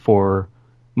pay for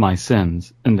my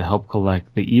sins and to help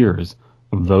collect the ears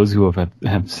of those who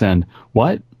have sinned.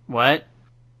 What? What?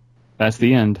 That's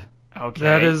the end. Okay.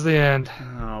 That is the end.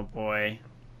 Oh, boy.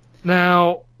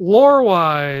 Now,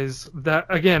 lore-wise, that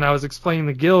again, I was explaining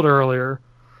the guild earlier.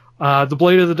 The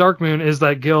Blade of the Dark Moon is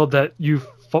that guild that you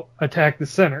attack the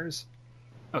sinners.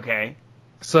 Okay.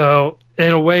 So,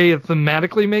 in a way, it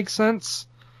thematically makes sense.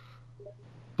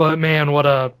 But man,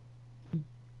 that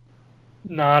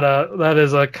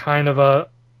is a kind of a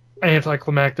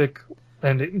anticlimactic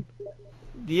ending.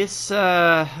 This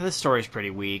story's pretty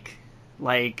weak.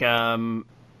 Like,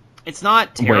 it's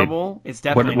not terrible. Wait, it's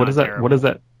definitely not terrible.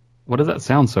 What does that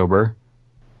sound, Sober?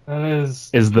 That is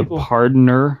the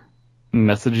pardoner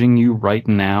messaging you right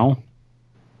now?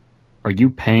 Are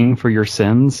you paying for your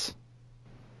sins?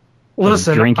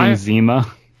 Listen, drinking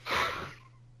Zima?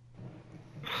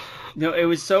 No, it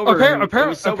was Sober.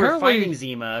 Apparently, fighting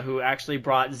Zima, who actually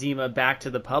brought Zima back to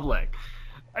the public.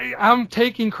 I'm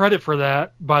taking credit for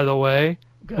that, by the way.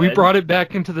 Good. We brought it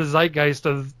back into the zeitgeist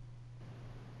of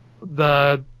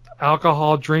the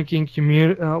alcohol drinking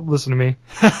community. Listen to me.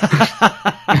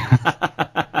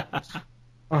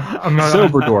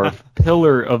 Soberdorf,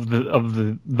 pillar of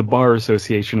the Bar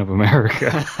Association of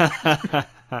America.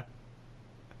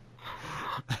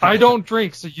 I don't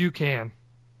drink, so you can.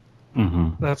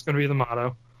 Mm-hmm. That's going to be the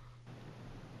motto.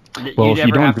 Well, you if never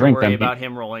you don't have drink, to worry about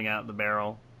him rolling out the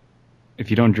barrel. If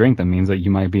you don't drink, that means that you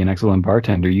might be an excellent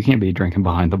bartender. You can't be drinking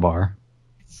behind the bar.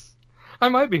 I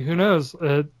might be. Who knows?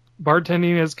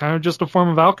 Bartending is kind of just a form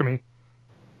of alchemy.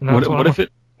 What if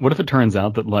it turns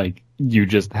out that like you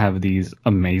just have these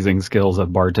amazing skills at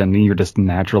bartending? You're just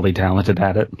naturally talented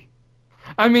at it.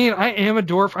 I mean, I am a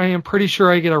dwarf. I am pretty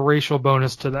sure I get a racial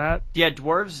bonus to that. Yeah,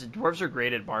 dwarves are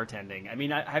great at bartending. I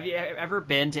mean, have you ever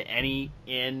been to any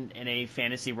inn in a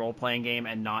fantasy role playing game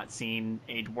and not seen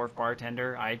a dwarf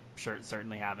bartender? I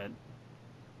certainly haven't.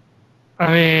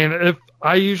 I mean, if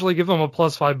I usually give them a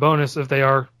 +5 bonus if they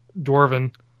are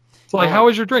dwarven. It's like, how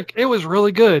was your drink? It was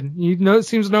really good.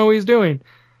 Seems to know what he's doing.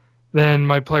 Then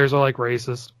my players are like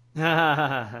racist.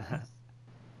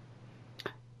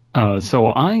 So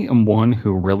I am one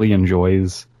who really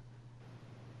enjoys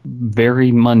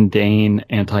very mundane,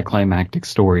 anticlimactic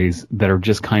stories that are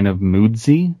just kind of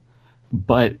moodsy,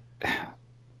 but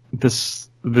this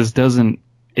doesn't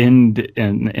end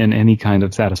in any kind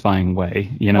of satisfying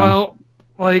way, you know? Well,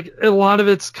 like a lot of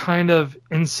it's kind of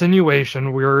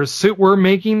insinuation. We're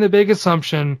making the big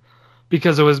assumption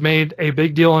because it was made a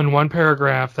big deal in one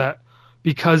paragraph that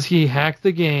because he hacked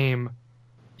the game,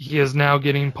 he is now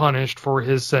getting punished for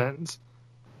his sins.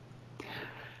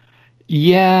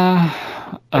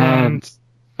 Yeah,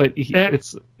 but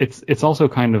it's also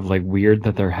kind of like weird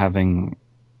that they're kind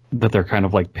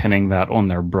of like pinning that on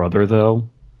their brother though.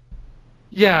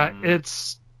 Yeah,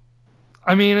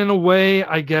 I mean, in a way,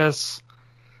 I guess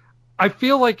I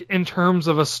feel like in terms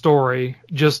of a story,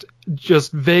 just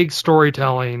vague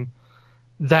storytelling,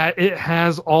 that it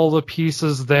has all the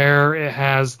pieces there. It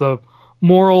has the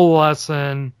moral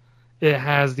lesson. It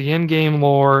has the in-game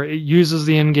lore. It uses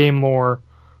the in-game lore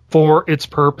for its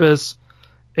purpose.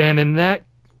 And in that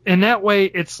way,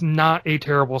 it's not a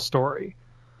terrible story.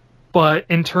 But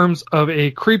in terms of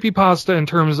a creepypasta, in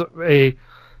terms of a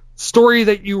story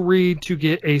that you read to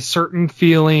get a certain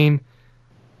feeling,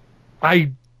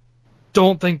 I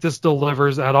don't think this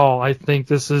delivers at all. I think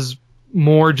this is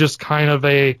more just kind of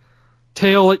a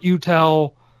tale that you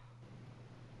tell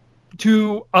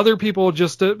to other people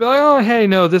just to be like, oh, hey,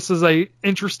 no, this is a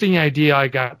interesting idea I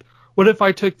got. What if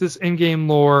I took this in-game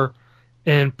lore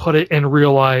and put it in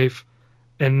real life,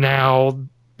 and now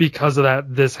because of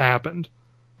that, this happened?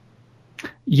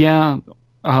 Yeah,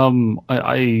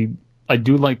 I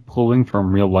do like pulling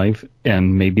from real life,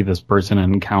 and maybe this person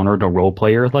encountered a role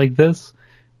player like this,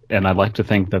 and I'd like to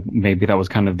think that maybe that was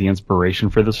kind of the inspiration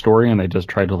for the story, and they just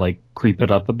tried to like creep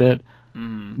it up a bit.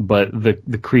 But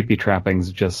the creepy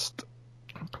trappings just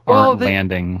aren't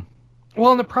landing.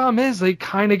 Well, and the problem is they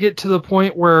kind of get to the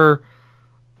point where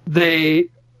this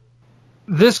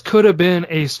could have been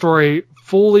a story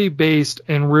fully based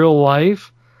in real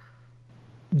life,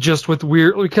 just with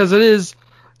weird, because it is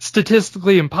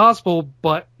statistically impossible,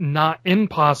 but not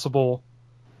impossible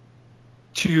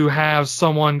to have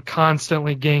someone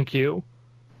constantly gank you.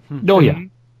 Oh, yeah.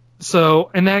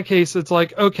 So in that case, it's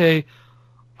like, okay,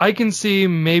 I can see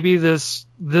maybe this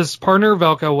partner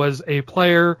Velka was a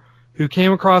player who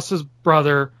came across his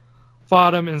brother,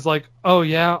 fought him, and is like, oh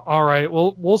yeah, all right,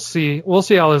 well, we'll see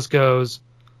how this goes.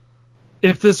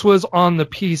 If this was on the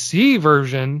PC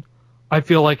version, I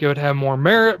feel like it would have more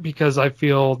merit because I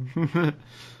feel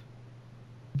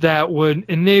that would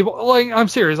enable, like, I'm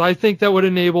serious, I think that would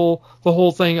enable the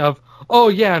whole thing of, oh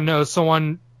yeah, no,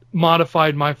 someone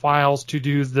modified my files to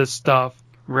do this stuff.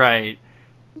 Right.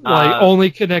 Like,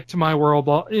 only connect to my world.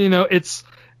 You know, it's,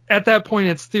 at that point,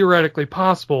 it's theoretically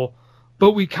possible,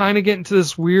 but we kind of get into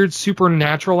this weird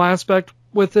supernatural aspect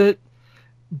with it,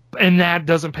 and that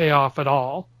doesn't pay off at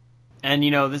all. And,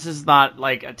 you know, this is not,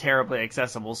 like, a terribly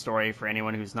accessible story for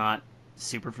anyone who's not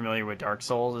super familiar with Dark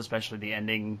Souls, especially the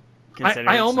ending considered.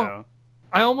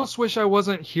 I almost wish I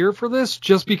wasn't here for this,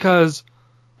 just because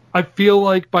I feel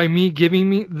like by me giving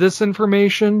me this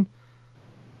information,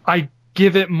 I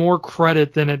give it more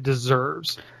credit than it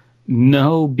deserves.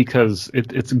 No, because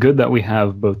it's good that we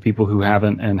have both people who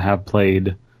haven't and have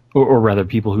played, or rather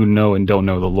people who know and don't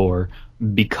know the lore,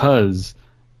 because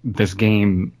this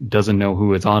game doesn't know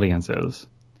who its audience is.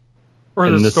 Or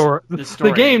the story.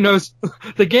 The game knows.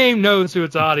 The game knows who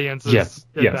its audience is. Yes,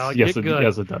 it does.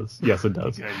 Yes, it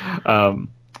does.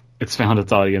 It's found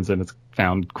its audience, and it's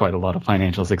found quite a lot of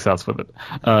financial success with it.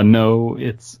 No,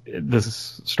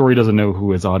 this story doesn't know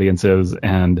who its audience is,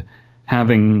 and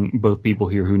having both people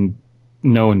here who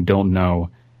know and don't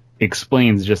know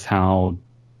explains just how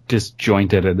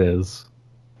disjointed it is.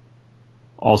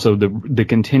 Also, the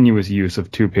continuous use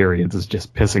of two periods is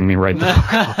just pissing me right the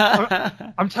fuck off.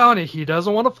 I'm telling you, he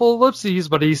doesn't want a full ellipses,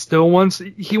 but he wants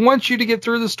you to get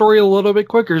through the story a little bit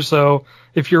quicker. So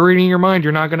if you're reading your mind,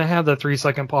 you're not going to have that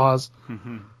 3-second pause.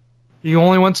 He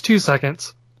only wants 2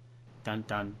 seconds. Dun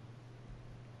dun.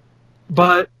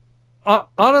 But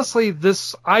honestly,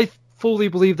 I fully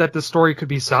believe that this story could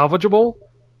be salvageable.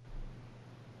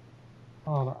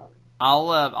 Hold on.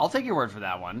 I'll take your word for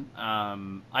that one.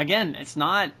 Again, it's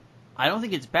not. I don't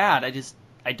think it's bad. I just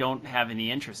I don't have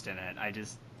any interest in it.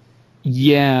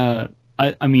 Yeah,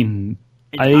 I mean,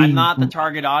 I'm not the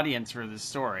target audience for this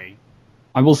story.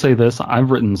 I will say this: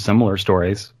 I've written similar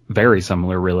stories, very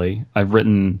similar, really. I've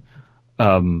written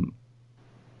a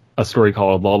story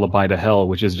called Lullaby to Hell,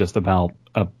 which is just about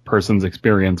a person's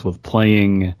experience with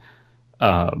playing,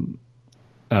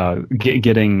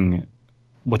 getting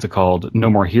what's it called, No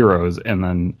More Heroes, and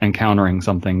then encountering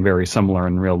something very similar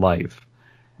in real life.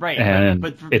 Right, And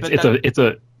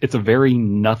it's a very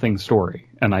nothing story,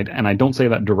 and I don't say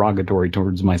that derogatory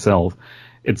towards myself.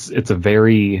 It's a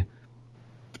very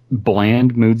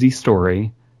bland, moodsy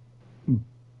story,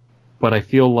 but I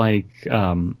feel like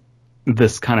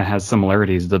this kind of has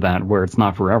similarities to that, where it's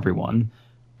not for everyone.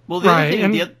 Well,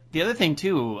 the other thing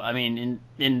too, I mean,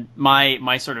 in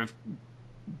my sort of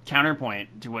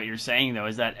counterpoint to what you're saying though,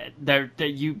 is that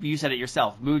you said it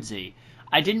yourself, moodsy.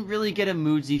 I didn't really get a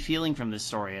moodsy feeling from this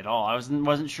story at all. I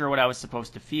wasn't sure what I was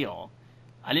supposed to feel.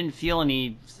 I didn't feel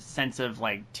any sense of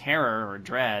like terror or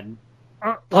dread.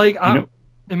 In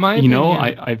my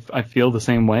opinion, I feel the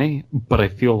same way, but I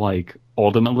feel like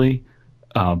ultimately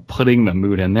putting the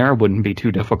mood in there wouldn't be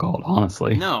too difficult,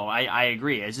 honestly. No, I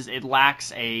agree. It's just it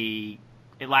lacks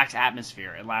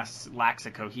atmosphere. It lacks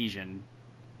a cohesion.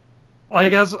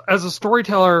 Like as a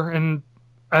storyteller and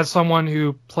as someone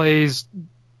who plays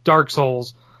Dark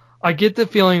Souls, I get the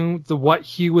feeling that what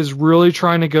he was really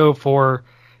trying to go for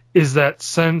is that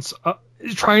sense,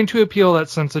 trying to appeal that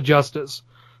sense of justice,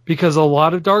 because a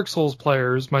lot of Dark Souls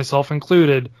players, myself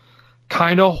included,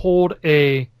 kind of hold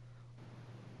a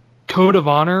code of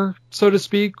honor, so to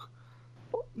speak.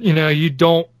 You know, you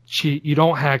don't cheat, you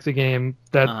don't hack the game.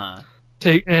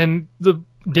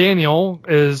 Daniel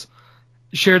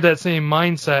shared that same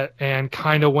mindset and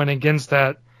kind of went against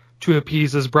that to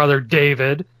appease his brother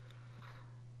David.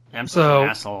 I'm so an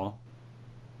asshole.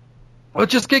 Well,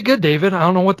 just get good, David. I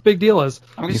don't know what the big deal is.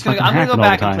 I'm gonna go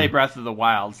back and play Breath of the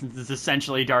Wild, since it's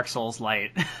essentially Dark Souls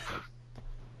light.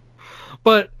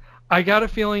 But I got a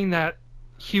feeling that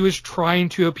he was trying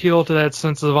to appeal to that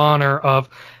sense of honor of,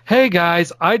 hey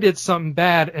guys, I did something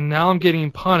bad and now I'm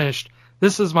getting punished.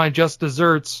 This is my just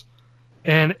desserts.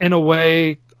 And in a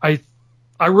way,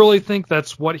 I really think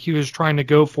that's what he was trying to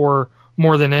go for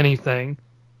more than anything.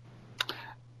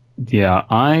 Yeah,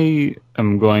 I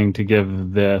am going to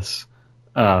give this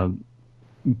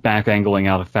back angling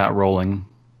out of fat rolling.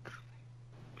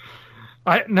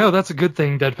 No, that's a good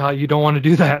thing, Dead Pal. You don't want to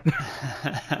do that.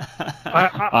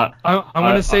 I'm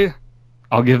going to say...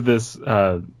 I'll give this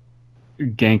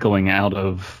gankling out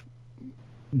of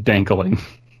dankling.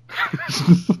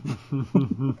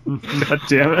 God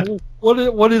damn it.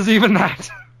 What is even that?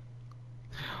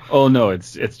 Oh no,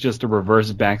 it's just a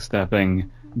reverse backstepping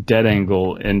dead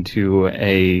angle into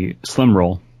a slim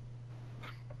roll.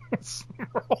 Slim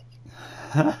roll.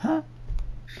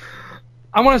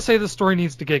 I want to say the story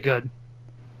needs to get good.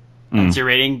 What's your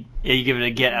rating? Yeah, you give it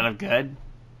a get out of good?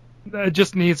 It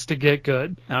just needs to get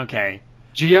good. Okay.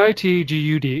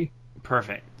 GITGUD.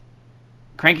 Perfect.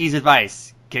 Cranky's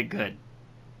advice: get good.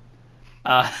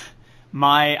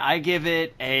 I give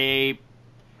it a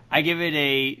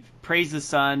praise the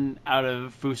sun out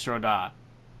of Fusroda.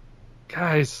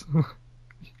 Guys,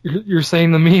 you're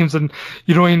saying the memes and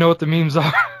you don't even know what the memes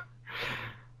are.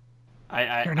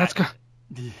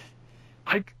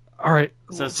 All right.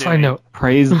 So side note.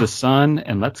 Praise the sun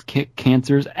and let's kick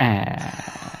cancer's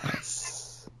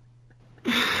ass.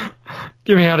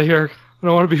 Get me out of here. I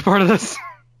don't want to be part of this.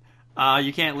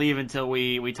 You can't leave until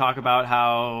we talk about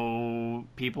how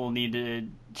people need to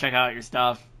check out your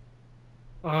stuff.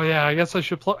 Oh yeah, I guess I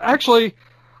should actually,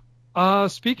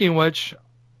 speaking of which,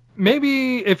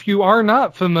 maybe if you are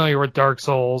not familiar with Dark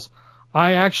Souls,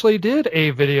 I actually did a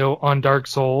video on Dark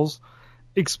Souls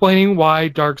explaining why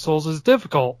Dark Souls is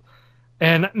difficult.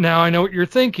 And now I know what you're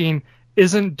thinking.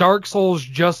 Isn't Dark Souls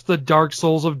just the Dark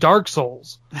Souls of Dark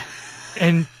Souls?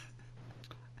 And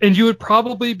you would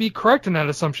probably be correct in that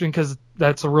assumption, because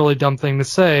that's a really dumb thing to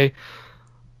say.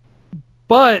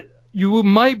 But you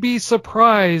might be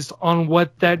surprised on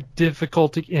what that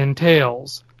difficulty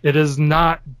entails. It is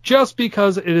not just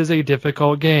because it is a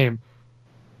difficult game.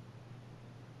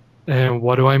 And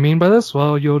what do I mean by this?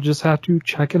 Well, you'll just have to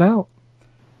check it out.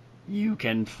 You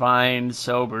can find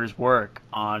Sober's work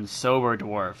on Sober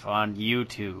Dwarf on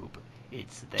YouTube.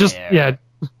 It's there.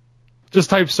 Just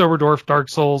type Sober Dwarf Dark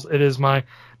Souls. It is my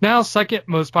now second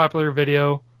most popular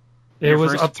video. It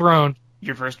was upthrown.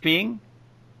 Your first being?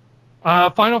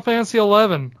 Final Fantasy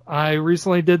XI. I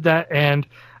recently did that, and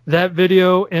that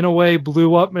video, in a way,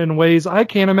 blew up in ways I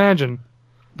can't imagine.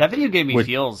 That video gave me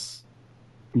feels.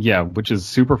 Yeah, which is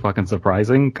super fucking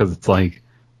surprising, because it's like,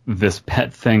 this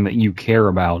pet thing that you care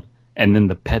about, and then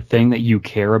the pet thing that you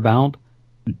care about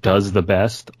does the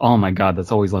best. Oh my god,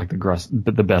 that's always like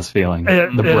the best feeling.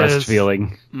 The breast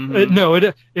feeling.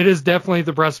 Mm-hmm. It is definitely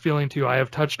the breast feeling too. I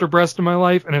have touched a breast in my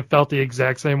life and it felt the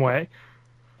exact same way.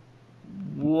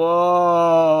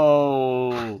 Whoa.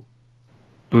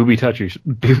 Booby toucher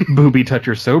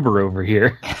sober over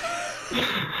here.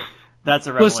 That's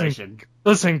a revelation.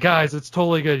 Listen, guys, it's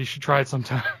totally good. You should try it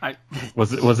sometime.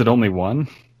 Was it only one?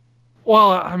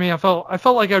 Well, I mean, I felt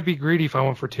like I'd be greedy if I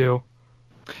went for two.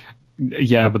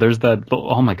 Yeah, but there's that.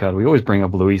 Oh my god, we always bring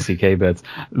up Louis C.K. bits.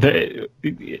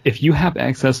 If you have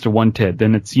access to one tit,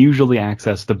 then it's usually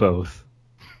access to both.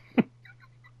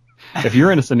 If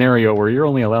you're in a scenario where you're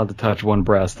only allowed to touch one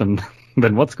breast, then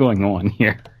what's going on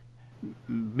here?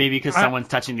 Maybe because someone's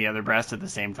touching the other breast at the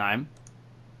same time.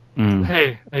 Mm.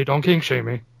 Hey, don't kink shame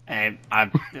me. Hey, I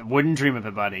wouldn't dream of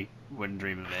it, buddy. Wouldn't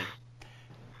dream of it.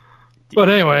 But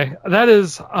anyway, that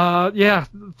is,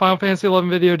 Final Fantasy XI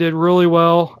video did really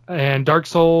well, and Dark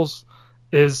Souls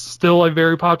is still a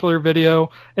very popular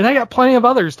video, and I got plenty of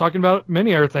others talking about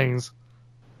many other things.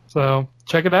 So,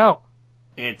 check it out.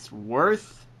 It's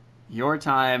worth your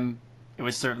time. It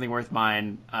was certainly worth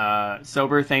mine.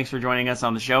 Sober, thanks for joining us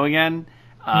on the show again.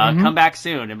 Come back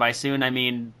soon, and by soon I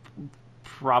mean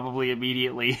probably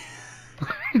immediately.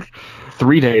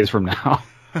 3 days from now.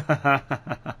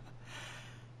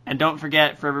 And don't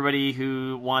forget, for everybody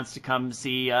who wants to come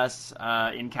see us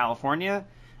in California,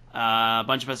 a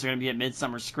bunch of us are going to be at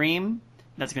Midsummer Scream.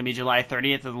 That's going to be July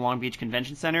 30th at the Long Beach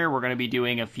Convention Center. We're going to be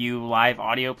doing a few live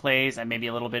audio plays and maybe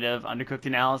a little bit of Undercooked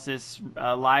analysis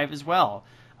live as well.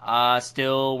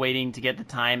 Still waiting to get the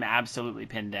time absolutely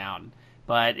pinned down.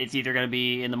 But it's either going to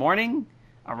be in the morning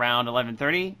around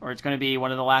 11:30, or it's going to be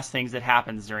one of the last things that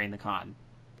happens during the con.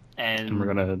 And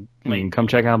we're going to come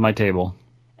check out my table.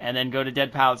 And then go to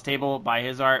Dead Pallet's table, buy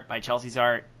his art, buy Chelsea's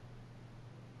art.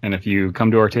 And if you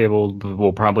come to our table,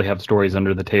 we'll probably have stories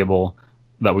under the table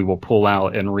that we will pull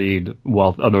out and read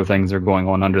while other things are going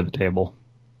on under the table.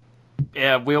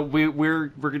 Yeah, there's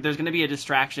going to be a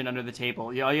distraction under the table.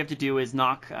 All you have to do is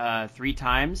knock 3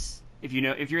 times. If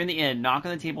you're in the inn, knock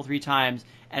on the table 3 times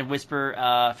and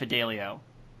whisper Fidelio.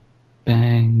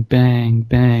 Bang, bang,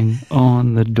 bang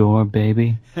on the door,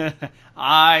 baby.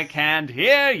 I can't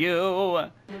hear you.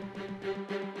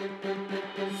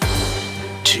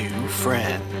 2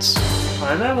 friends.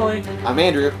 I'm Emily. I'm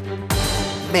Andrew.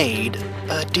 Made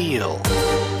a deal.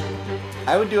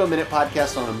 I would do a minute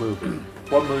podcast on a movie.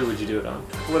 What movie would you do it on?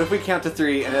 What if we count to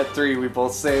 3, and at 3 we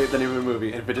both say the name of the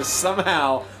movie, and if it is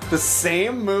somehow the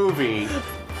same movie,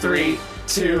 3,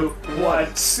 2,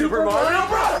 1, Super Mario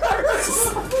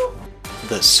Brothers!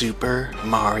 The Super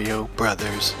Mario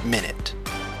Brothers Minute.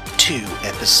 2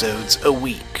 episodes a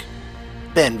week.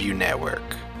 Benview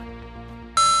Network.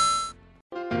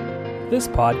 This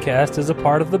podcast is a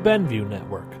part of the Benview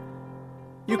Network.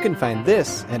 You can find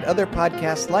this and other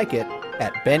podcasts like it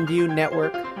at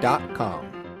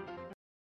BenviewNetwork.com.